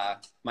final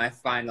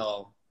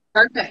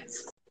Perfect.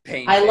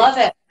 painting. I love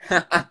it.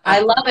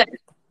 I love it.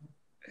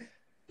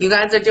 You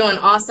guys are doing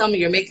awesome.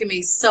 You're making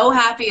me so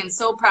happy and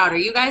so proud. Are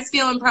you guys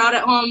feeling proud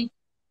at home?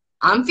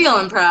 I'm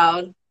feeling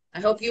proud.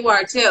 I hope you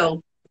are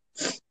too.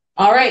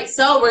 All right,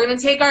 so we're going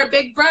to take our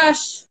big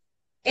brush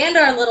and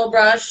our little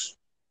brush.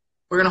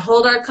 We're going to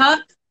hold our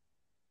cup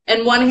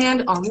in one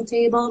hand on the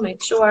table,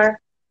 make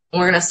sure. And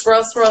we're going to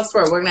swirl, swirl,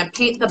 swirl. We're going to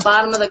paint the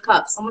bottom of the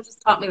cup. Someone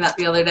just taught me that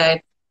the other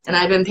day, and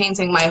I've been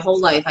painting my whole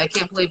life. I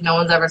can't believe no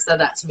one's ever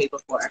said that to me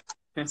before.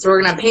 So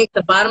we're going to paint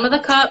the bottom of the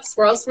cup,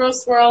 swirl, swirl,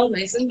 swirl,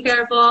 nice and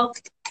careful.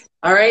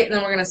 All right, and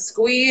then we're going to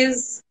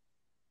squeeze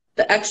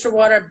the extra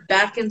water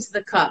back into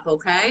the cup,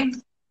 okay?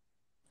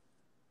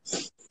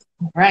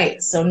 All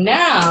right, so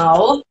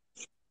now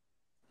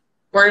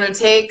we're going to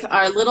take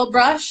our little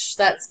brush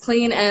that's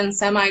clean and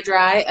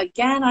semi-dry.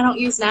 Again, I don't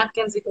use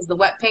napkins because the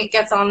wet paint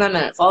gets on them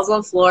and it falls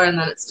on the floor, and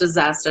then it's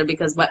disaster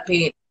because wet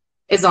paint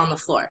is on the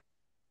floor.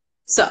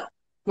 So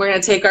we're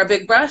going to take our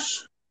big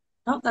brush.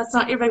 No, that's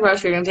not your big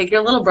brush. You're going to take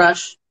your little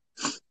brush.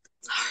 All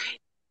right.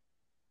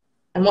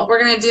 And what we're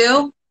going to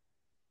do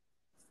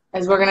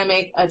is we're going to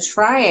make a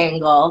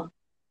triangle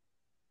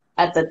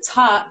at the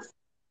top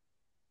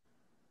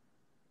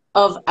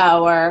of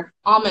our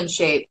almond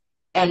shape.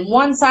 And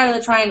one side of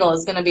the triangle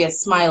is going to be a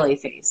smiley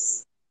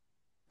face.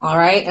 All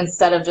right,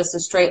 instead of just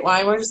a straight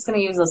line, we're just going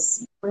to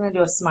use we're going to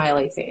do a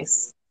smiley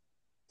face.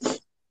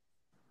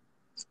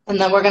 And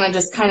then we're going to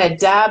just kind of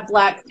dab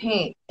black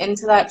paint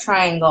into that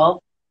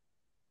triangle.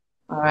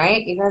 All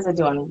right, you guys are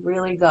doing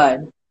really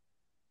good.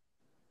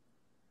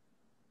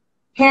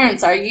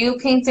 Parents, are you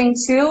painting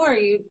too, or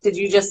did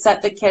you just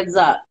set the kids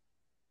up?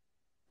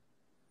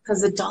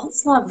 Because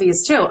adults love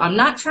these too. I'm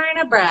not trying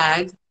to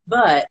brag,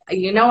 but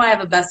you know I have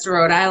a Best of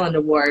Rhode Island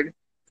award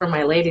for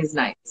my ladies'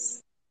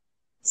 nights.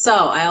 So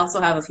I also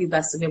have a few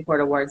Best of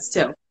Newport awards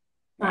too.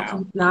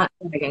 Wow. Not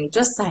bragging,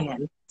 just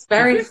saying. It's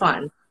very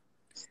fun.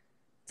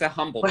 It's a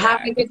humble We're brag.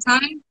 having a good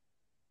time.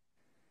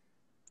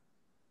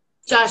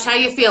 Josh, how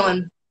you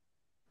feeling?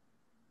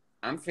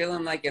 I'm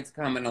feeling like it's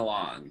coming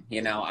along.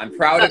 You know, I'm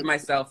proud of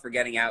myself for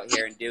getting out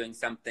here and doing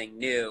something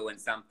new and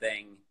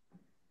something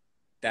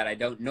that I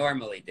don't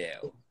normally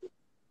do.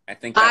 I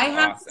think that's awesome.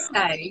 I have to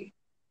say,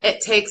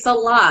 it takes a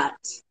lot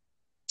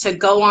to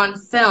go on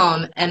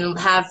film and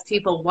have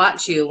people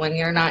watch you when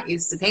you're not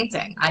used to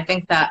painting. I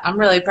think that I'm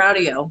really proud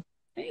of you.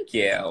 Thank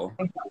you.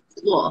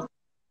 Cool.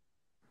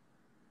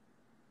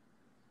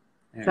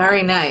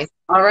 Very nice.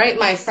 All right,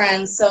 my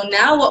friends. So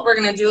now what we're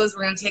going to do is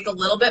we're going to take a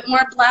little bit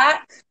more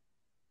black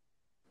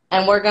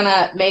and we're going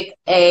to make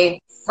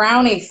a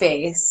frowny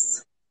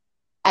face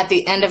at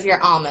the end of your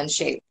almond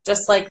shape,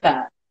 just like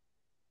that.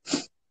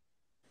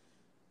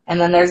 And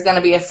then there's going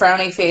to be a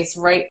frowny face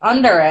right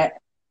under it.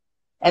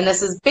 And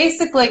this is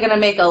basically going to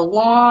make a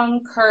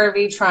long,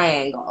 curvy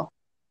triangle.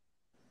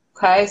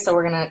 Okay, so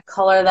we're going to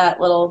color that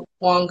little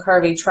long,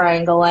 curvy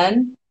triangle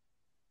in.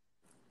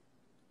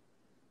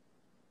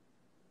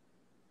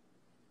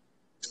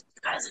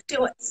 You guys are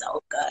doing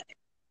so good.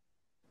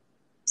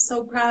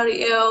 So proud of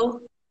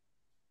you.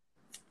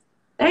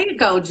 There you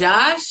go,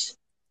 Josh.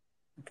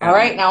 Okay. All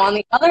right, now on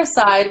the other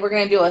side, we're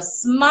going to do a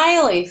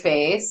smiley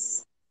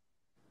face.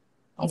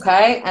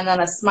 Okay, and then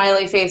a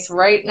smiley face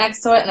right next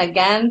to it. And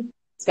again,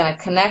 it's going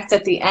to connect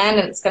at the end,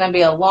 and it's going to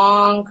be a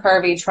long,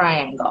 curvy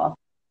triangle.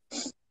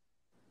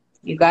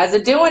 You guys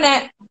are doing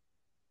it.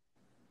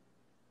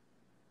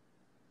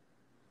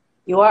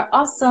 You are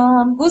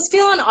awesome. Who's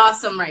feeling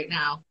awesome right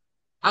now?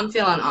 I'm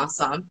feeling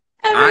awesome.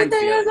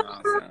 Everything is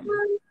awesome.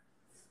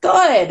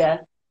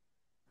 Good.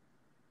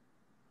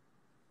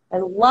 I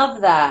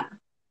love that.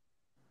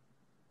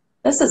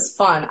 This is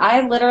fun.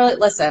 I literally,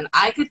 listen,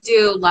 I could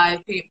do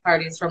live paint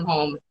parties from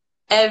home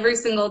every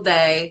single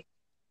day,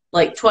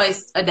 like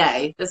twice a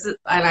day. This is,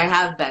 and I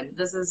have been.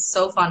 This is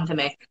so fun to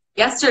me.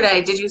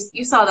 Yesterday,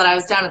 you saw that I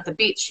was down at the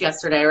beach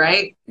yesterday,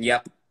 right?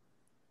 Yep.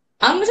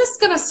 I'm just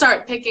going to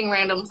start picking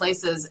random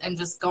places and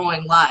just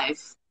going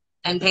live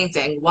and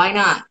painting. Why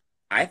not?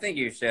 I think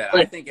you should.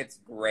 I think it's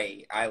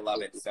great. I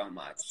love it so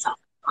much. So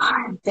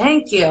fun.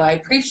 Thank you. I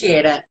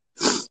appreciate it.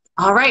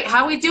 All right.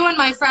 How we doing,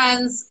 my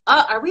friends?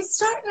 Are we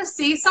starting to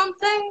see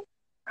something?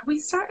 Are we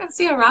starting to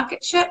see a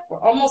rocket ship?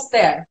 We're almost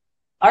there.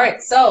 All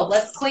right. So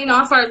let's clean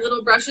off our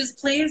little brushes,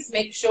 please.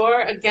 Make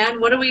sure, again,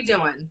 what are we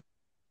doing?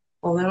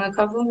 Holding a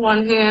cup with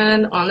one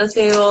hand on the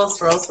table.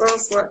 Swirl, swirl,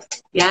 swirl.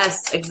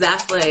 Yes,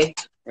 exactly.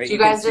 Wait, you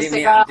guys just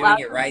me. I'm doing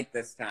it right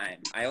this time.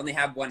 I only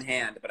have one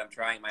hand, but I'm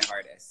trying my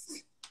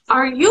hardest.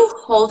 Are you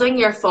holding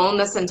your phone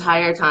this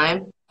entire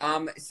time?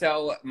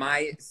 So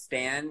my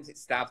stand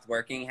stopped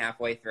working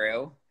halfway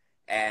through,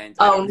 and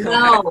I don't know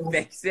how to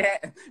fix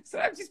it. So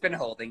I've just been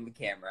holding the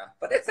camera,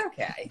 but it's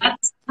okay.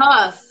 That's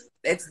tough.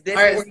 This is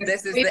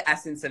the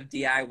essence of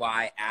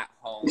DIY at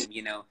home.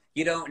 You know,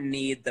 you don't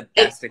need the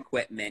best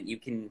equipment. You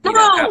can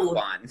have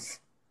fun.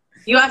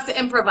 You have to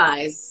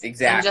improvise.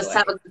 Exactly. And just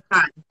have a good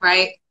time,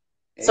 right?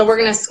 Exactly. So we're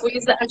gonna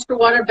squeeze the extra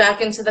water back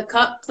into the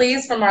cup,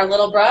 please, from our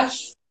little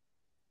brush.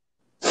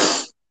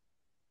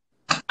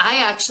 I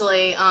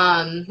actually,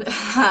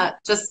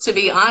 just to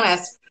be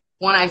honest,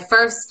 when I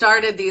first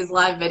started these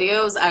live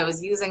videos, I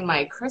was using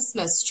my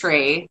Christmas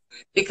tree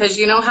because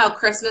you know how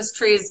Christmas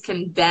trees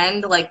can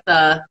bend, like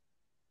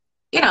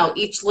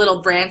each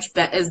little branch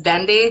is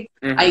bendy.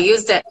 Mm-hmm. I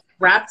used it,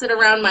 wrapped it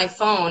around my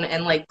phone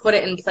and like put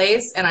it in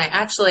place. And I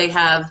actually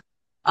have,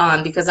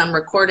 because I'm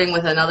recording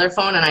with another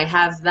phone and I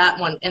have that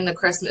one in the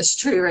Christmas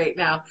tree right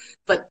now.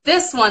 But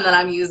this one that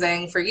I'm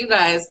using for you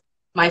guys,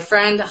 my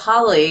friend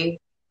Holly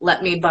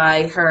let me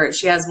buy her.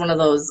 She has one of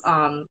those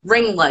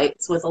ring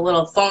lights with a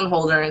little phone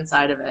holder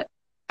inside of it.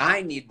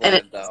 I need one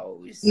of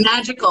those.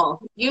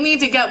 Magical. You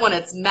need to get one.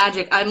 It's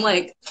magic. I'm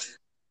like,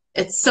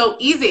 it's so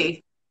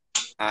easy.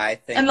 I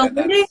think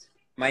that's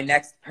my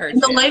next purchase.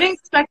 And the lighting's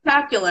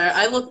spectacular.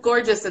 I look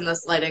gorgeous in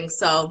this lighting,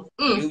 so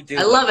you do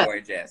I love it.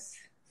 Gorgeous.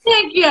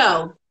 Thank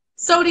you.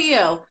 So do you.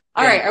 All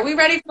right, are we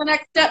ready for the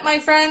next step, my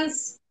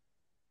friends?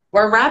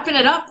 We're wrapping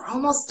it up. We're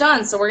almost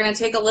done. So we're going to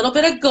take a little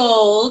bit of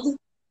gold.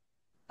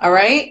 All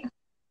right?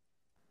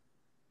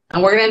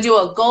 And we're going to do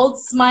a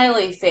gold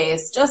smiley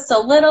face, just a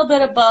little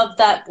bit above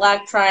that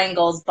black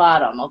triangle's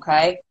bottom,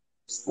 okay?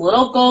 Just a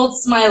little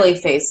gold smiley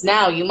face.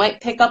 Now, you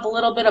might pick up a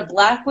little bit of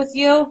black with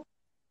you.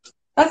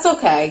 That's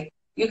okay.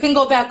 You can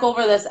go back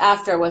over this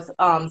after with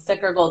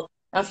thicker gold.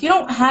 Now, if you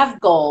don't have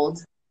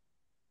gold,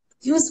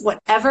 use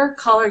whatever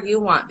color you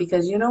want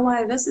because you know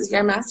why? This is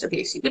your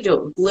masterpiece. You could do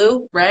it with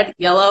blue, red,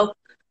 yellow,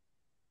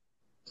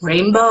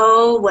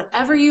 rainbow,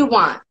 whatever you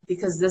want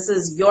because this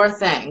is your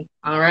thing,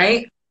 all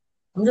right?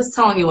 I'm just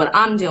telling you what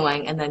I'm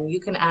doing, and then you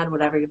can add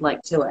whatever you'd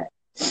like to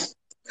it.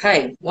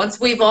 Okay, once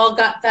we've all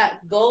got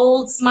that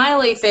gold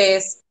smiley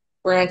face,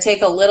 We're going to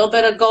take a little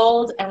bit of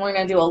gold and we're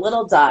going to do a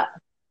little dot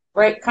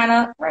kind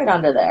of right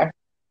under there,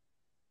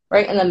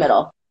 right in the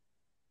middle.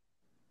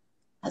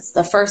 That's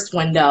the first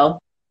window.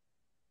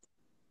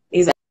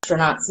 These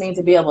astronauts need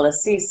to be able to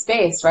see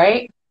space,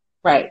 right?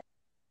 Right.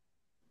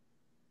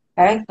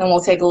 Okay, then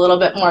we'll take a little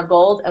bit more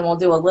gold and we'll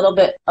do a little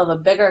bit of a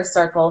bigger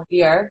circle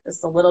here,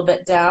 just a little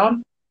bit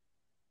down.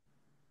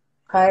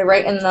 Okay,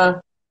 right in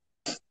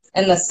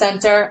the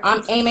center.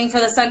 I'm aiming for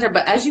the center,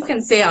 but as you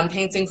can see, I'm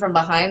painting from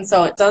behind,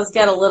 so it does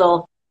get a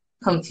little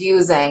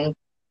confusing.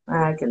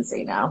 I can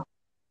see now.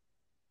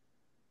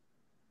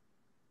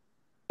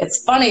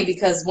 It's funny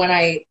because when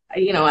I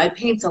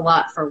paint a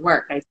lot for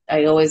work.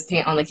 I always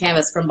paint on the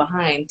canvas from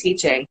behind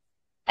teaching.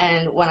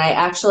 And when I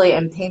actually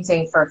am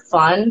painting for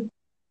fun,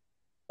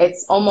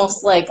 it's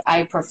almost like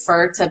I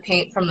prefer to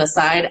paint from the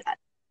side.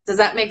 Does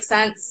that make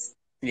sense?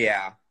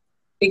 Yeah.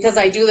 Because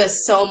I do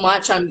this so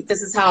much,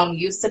 this is how I'm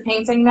used to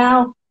painting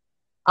now.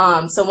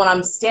 So when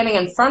I'm standing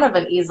in front of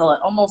an easel,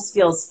 it almost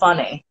feels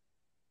funny.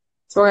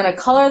 So we're going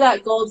to color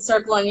that gold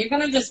circle, and you're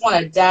going to just want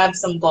to dab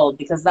some gold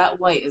because that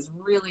white is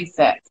really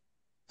thick.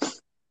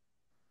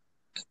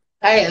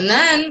 Okay, and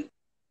then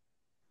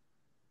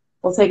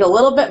we'll take a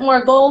little bit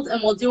more gold,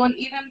 and we'll do an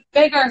even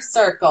bigger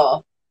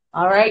circle.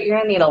 All right, you're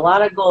going to need a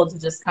lot of gold to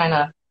just kind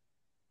of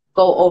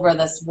go over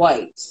this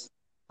white.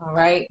 All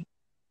right.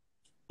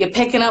 You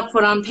picking up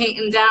what I'm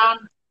painting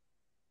down?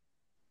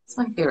 It's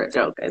my favorite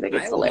joke. I think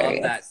it's hilarious. I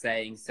love that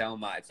saying so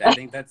much. I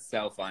think that's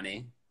so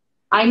funny.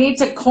 I need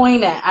to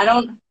coin it.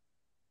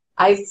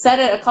 I said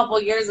it a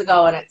couple years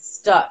ago and it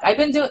stuck. I've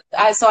been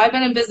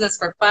in business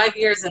for 5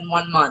 years and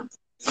 1 month.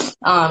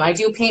 I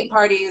do paint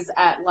parties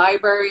at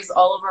libraries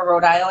all over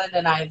Rhode Island,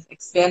 and I've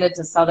expanded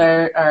to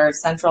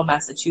central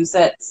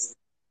Massachusetts.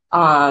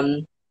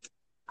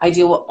 I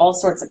do all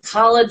sorts of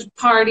college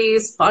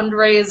parties,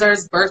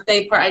 fundraisers,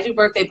 I do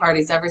birthday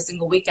parties every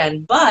single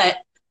weekend. But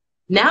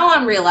now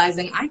I'm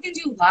realizing I can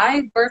do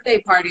live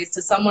birthday parties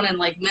to someone in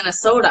like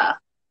Minnesota.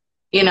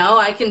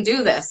 I can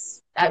do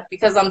this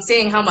because I'm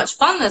seeing how much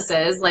fun this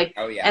is.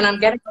 Oh, yeah. And I'm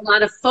getting a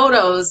lot of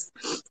photos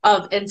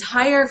of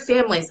entire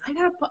families. I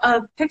got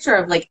a picture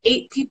of like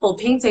 8 people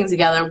painting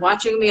together,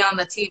 watching me on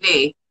the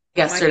TV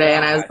yesterday,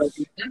 and I was like,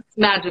 that's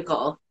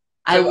magical.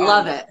 I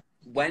love it.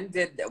 When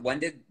did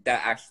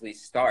that actually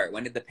start?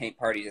 When did the paint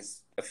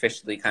parties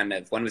officially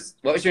what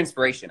was your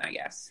inspiration, I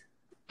guess?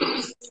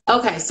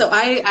 Okay, so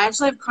I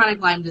actually have chronic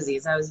Lyme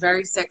disease. I was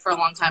very sick for a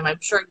long time. I'm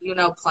sure you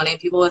know plenty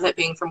of people with it,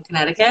 being from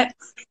Connecticut.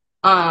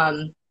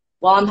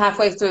 While I'm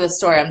halfway through the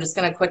story, I'm just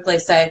going to quickly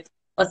say,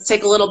 let's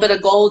take a little bit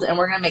of gold and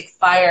we're going to make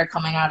fire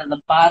coming out of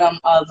the bottom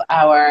of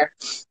our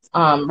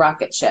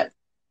rocket ship.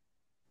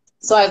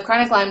 So I have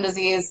chronic Lyme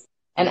disease,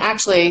 and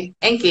actually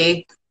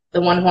Inky,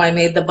 the one who I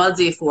made the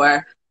Budsie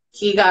for,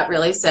 he got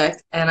really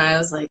sick, and I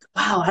was like,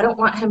 wow, I don't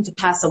want him to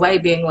pass away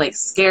being like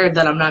scared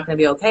that I'm not going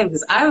to be okay,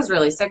 because I was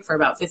really sick for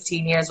about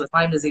 15 years with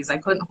Lyme disease. I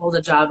couldn't hold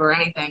a job or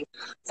anything,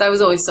 so I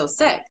was always so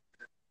sick.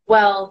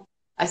 Well,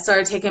 I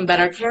started taking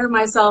better care of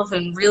myself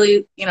and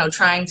really,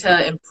 trying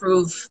to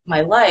improve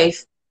my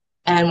life.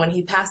 And when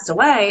he passed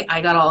away,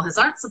 I got all his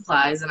art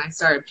supplies and I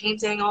started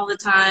painting all the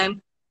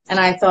time. And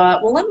I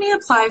thought, well, let me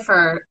apply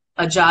for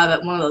a job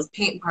at one of those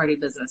paint party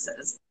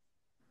businesses.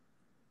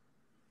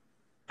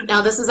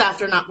 Now, this is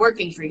after not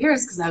working for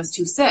years because I was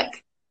too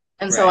sick.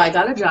 And so I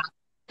got a job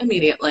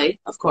immediately,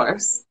 of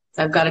course.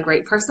 I've got a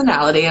great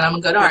personality and I'm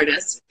a good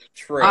artist.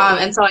 True.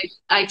 And so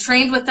I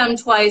trained with them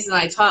twice and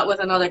I taught with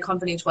another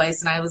company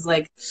twice. And I was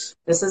like,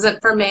 this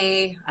isn't for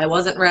me. I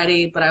wasn't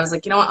ready. But I was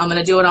like, you know what? I'm going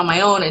to do it on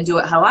my own and do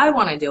it how I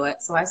want to do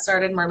it. So I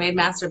started Mermaid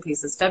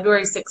Masterpieces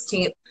February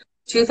 16th,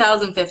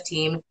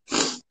 2015.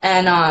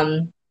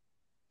 And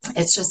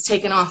it's just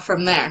taken off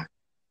from there.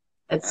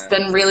 It's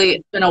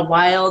been a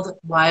wild,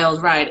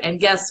 wild ride. And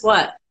guess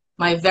what?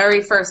 My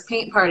very first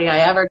paint party I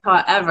ever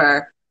taught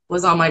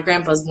was on my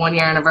grandpa's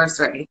 1-year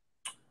anniversary.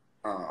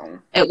 Oh.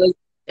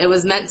 It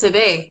was meant to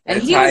be.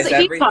 And he ties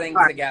everything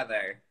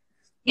together.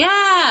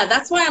 Yeah,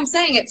 that's why I'm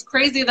saying it's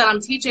crazy that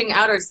I'm teaching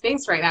outer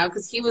space right now,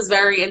 because he was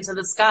very into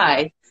the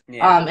sky.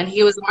 Yeah. And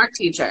he was an art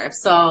teacher.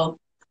 So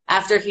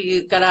after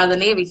he got out of the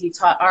Navy, he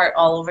taught art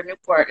all over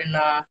Newport and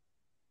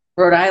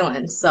Rhode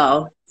Island.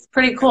 So it's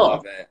pretty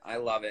cool. I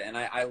love it. And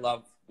I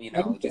love,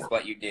 just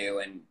what you do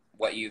and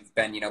what you've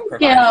been,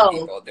 providing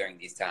people during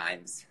these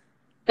times.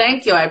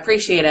 Thank you. I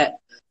appreciate it.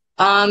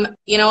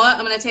 You know what?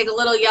 I'm going to take a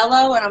little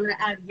yellow and I'm going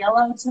to add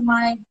yellow to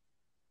my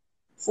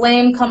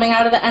flame coming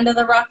out of the end of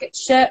the rocket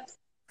ship.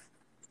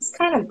 Just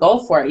kind of go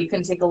for it. You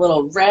can take a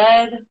little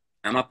red.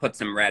 I'm going to put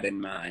some red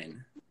in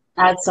mine.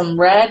 Add some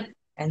red.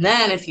 And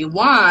then if you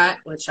want,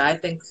 which I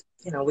think,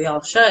 we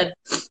all should,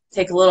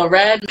 take a little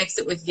red, mix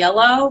it with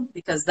yellow,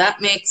 because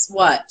that makes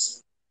what?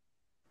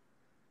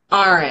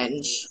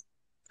 Orange.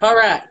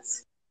 Correct.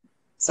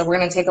 So we're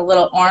going to take a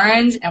little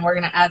orange and we're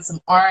going to add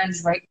some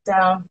orange right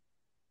down.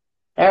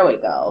 There we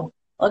go.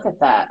 Look at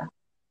that.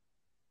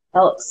 That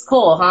looks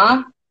cool,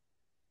 huh?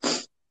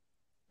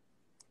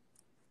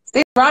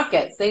 These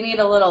rockets, they need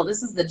a little,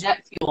 this is the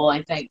jet fuel,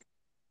 I think.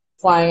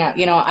 flying out.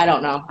 You know, I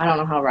don't know. I don't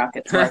know how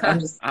rockets work.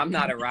 I'm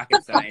not a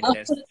rocket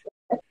scientist.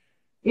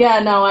 Yeah,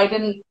 no, I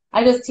didn't.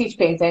 I just teach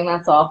painting.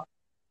 That's all.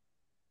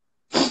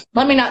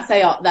 Let me not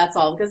say that's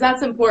all, because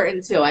that's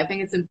important too. I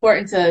think it's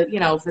important to, you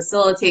know,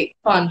 facilitate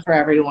fun for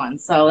everyone.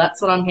 So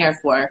that's what I'm here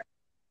for.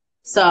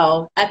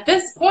 So at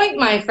this point,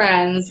 my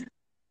friends,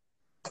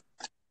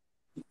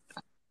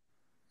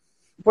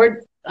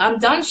 I'm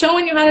done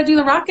showing you how to do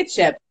the rocket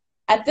ship.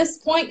 At this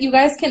point, you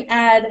guys can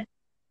add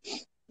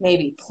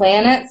maybe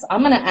planets.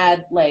 I'm going to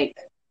add like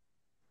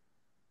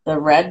the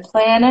red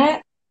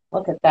planet.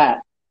 Look at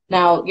that.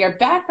 Now, your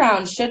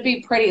background should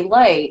be pretty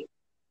light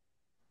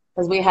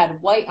because we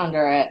had white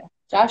under it.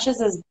 Josh's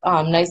is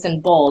nice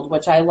and bold,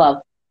 which I love.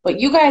 But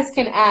you guys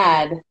can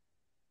add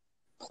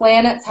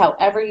planets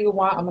however you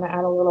want. I'm going to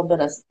add a little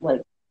bit of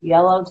like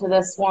yellow to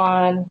this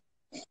one.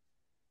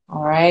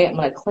 All right, I'm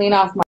going to clean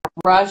off my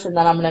brush, and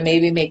then I'm going to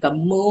maybe make a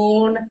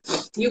moon.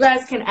 You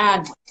guys can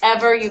add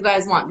whatever you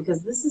guys want,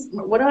 because this is,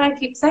 what do I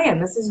keep saying?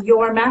 This is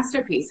your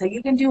masterpiece. So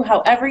you can do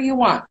however you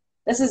want.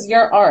 This is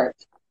your art.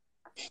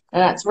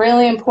 And that's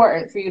really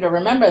important for you to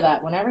remember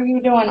that whenever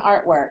you're doing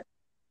artwork,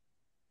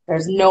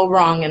 there's no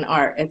wrong in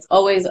art. It's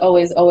always,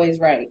 always, always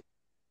right,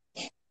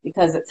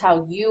 because it's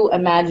how you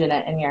imagine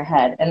it in your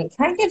head. And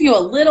can I give you a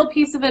little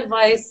piece of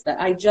advice that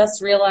I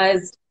just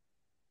realized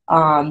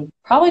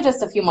probably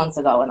just a few months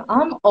ago? And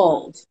I'm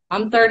old.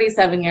 I'm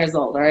 37 years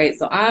old, all right?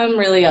 So I'm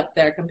really up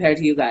there compared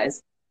to you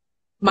guys.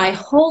 My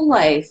whole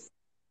life,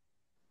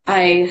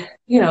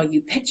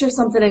 you picture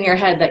something in your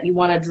head that you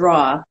want to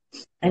draw,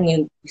 and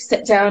you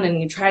sit down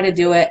and you try to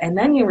do it, and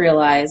then you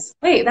realize,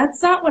 wait,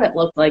 that's not what it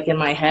looked like in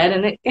my head,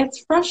 and it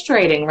gets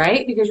frustrating,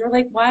 right? Because you're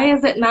like, why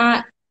is it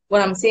not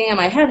what I'm seeing in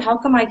my head? How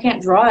come I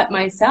can't draw it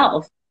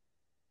myself?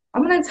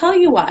 I'm going to tell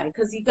you why,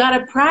 because you got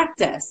to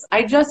practice.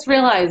 I just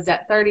realized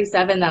at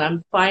 37 that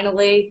I'm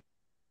finally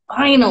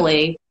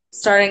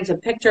starting to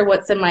picture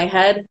what's in my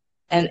head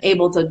and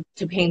able to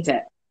paint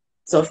it.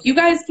 So if you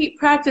guys keep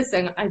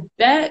practicing, I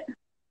bet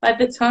by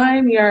the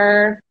time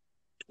you're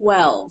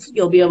 12,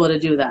 you'll be able to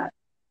do that.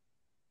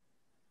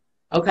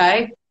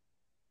 Okay?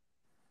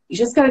 You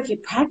just got to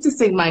keep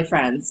practicing, my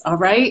friends, all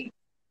right?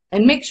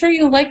 And make sure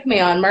you like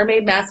me on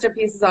Mermaid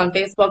Masterpieces on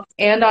Facebook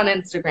and on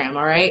Instagram,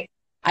 all right?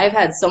 I've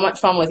had so much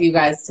fun with you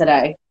guys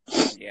today.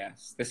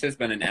 Yes, this has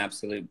been an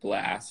absolute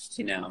blast.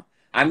 You know,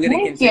 I'm going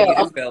to continue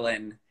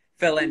to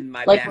fill in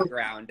my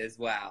background as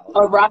well.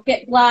 A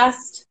rocket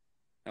blast.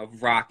 A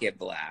rocket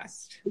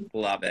blast.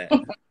 Love it.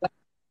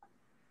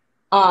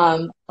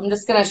 I'm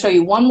just going to show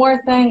you one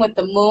more thing with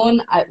the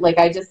moon.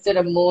 I just did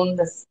a moon,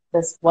 this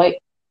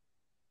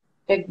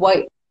big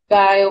white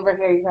guy over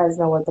here. You guys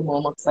know what the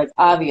moon looks like,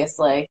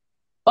 obviously.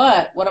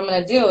 But what I'm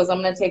going to do is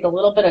I'm going to take a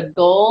little bit of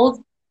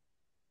gold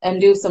and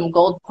do some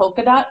gold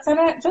polka dots in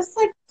it, just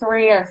like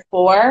 3 or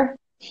 4.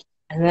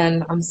 And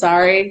then, I'm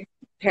sorry,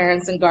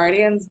 parents and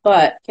guardians,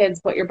 but kids,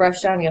 put your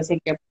brush down. You'll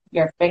take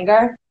your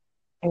finger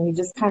and you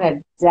just kind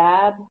of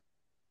dab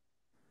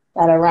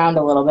that around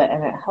a little bit,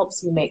 and it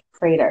helps you make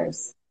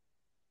craters.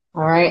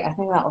 All right, I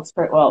think that looks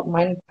pretty well.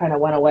 Mine kind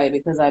of went away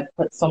because I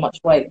put so much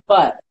white,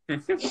 but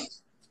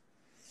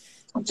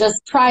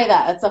just try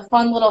that. It's a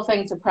fun little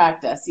thing to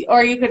practice.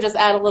 Or you could just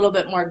add a little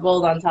bit more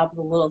gold on top of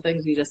the little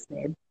things you just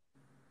made.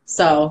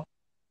 So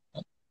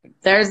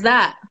there's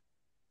that.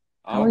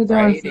 All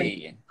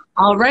righty.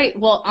 All right.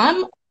 Well,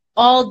 I'm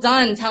all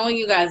done telling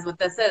you guys what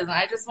this is. And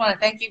I just want to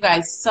thank you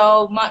guys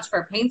so much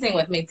for painting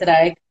with me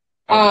today.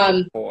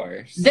 Of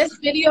course. This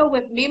video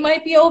with me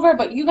might be over,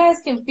 but you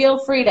guys can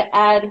feel free to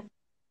add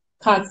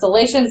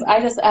constellations. I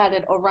just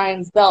added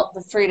Orion's belt,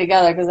 the 3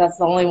 together, because that's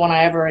the only one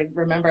I ever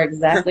remember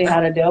exactly how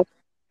to do.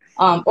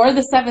 Or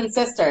the 7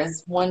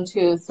 sisters, 1,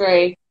 2,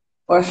 3,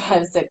 4,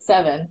 5, 6,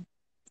 7.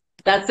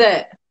 That's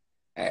it.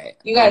 All right.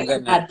 You guys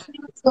can add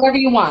whatever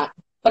you want.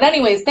 But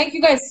anyways, thank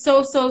you guys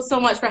so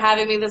much for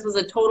having me. This was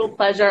a total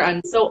pleasure.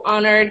 I'm so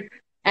honored.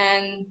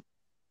 And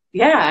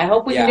yeah, I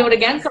hope we can do it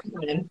again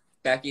sometime.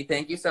 Becky,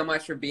 thank you so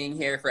much for being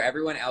here. For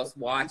everyone else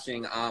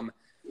watching,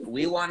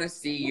 we want to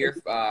see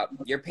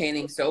your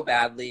painting so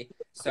badly.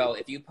 So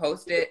if you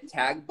post it,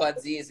 tag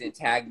Budsies and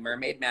tag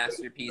Mermaid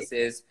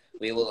Masterpieces.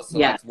 We will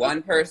select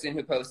one person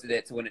who posted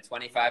it to win a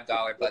 $25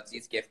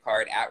 Budsies gift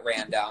card at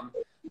random.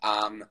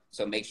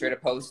 So make sure to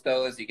post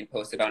those. You can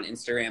post it on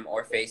Instagram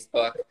or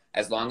Facebook.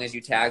 As long as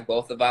you tag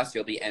both of us,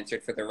 you'll be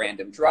entered for the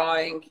random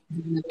drawing.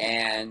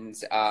 And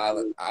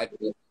I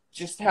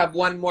just have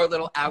one more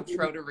little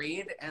outro to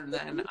read, and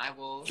then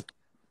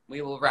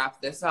we will wrap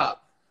this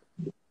up.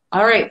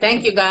 All right.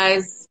 Thank you,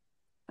 guys.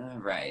 All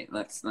right.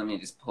 Let me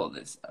just pull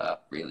this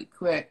up really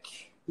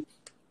quick.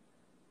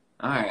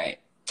 All right.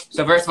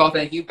 So first of all,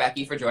 thank you,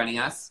 Becky, for joining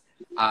us.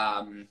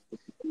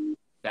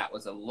 That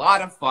was a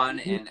lot of fun,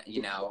 and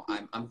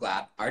I'm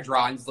glad our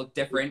drawings look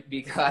different,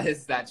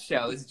 because that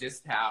shows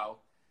just how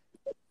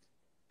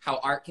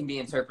art can be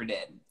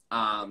interpreted.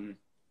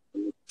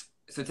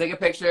 So take a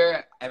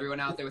picture, everyone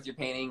out there, with your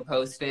painting,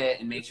 post it,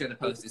 and make sure the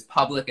post is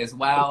public as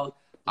well.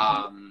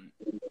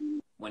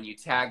 When you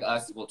tag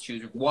us, we'll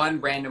choose one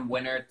random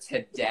winner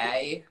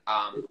today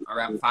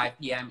around 5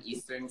 p.m.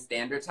 Eastern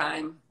Standard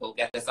Time. We'll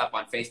get this up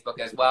on Facebook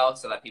as well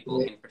so that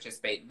people can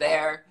participate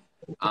there.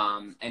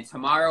 And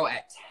tomorrow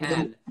at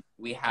 10,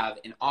 we have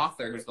an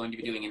author who's going to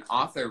be doing an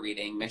author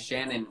reading. Miss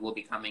Shannon will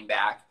be coming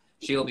back.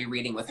 She will be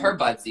reading with her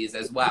Budsies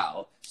as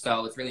well.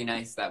 So it's really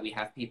nice that we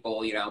have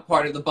people, you know,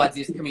 part of the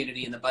Budsies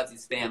community and the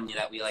Budsies family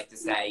that we like to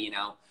say, you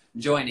know,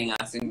 joining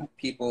us, and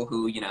people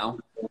who, you know,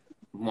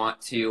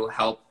 want to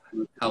help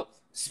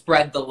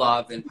spread the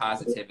love and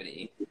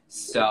positivity.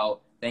 So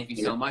thank you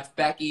so much,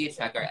 Becky.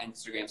 Check our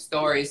Instagram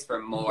stories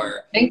for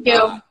more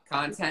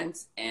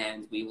content,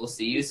 and we will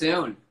see you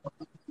soon.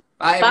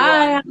 Bye, everyone.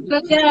 Bye. Have a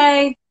good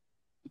day.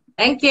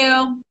 Thank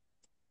you.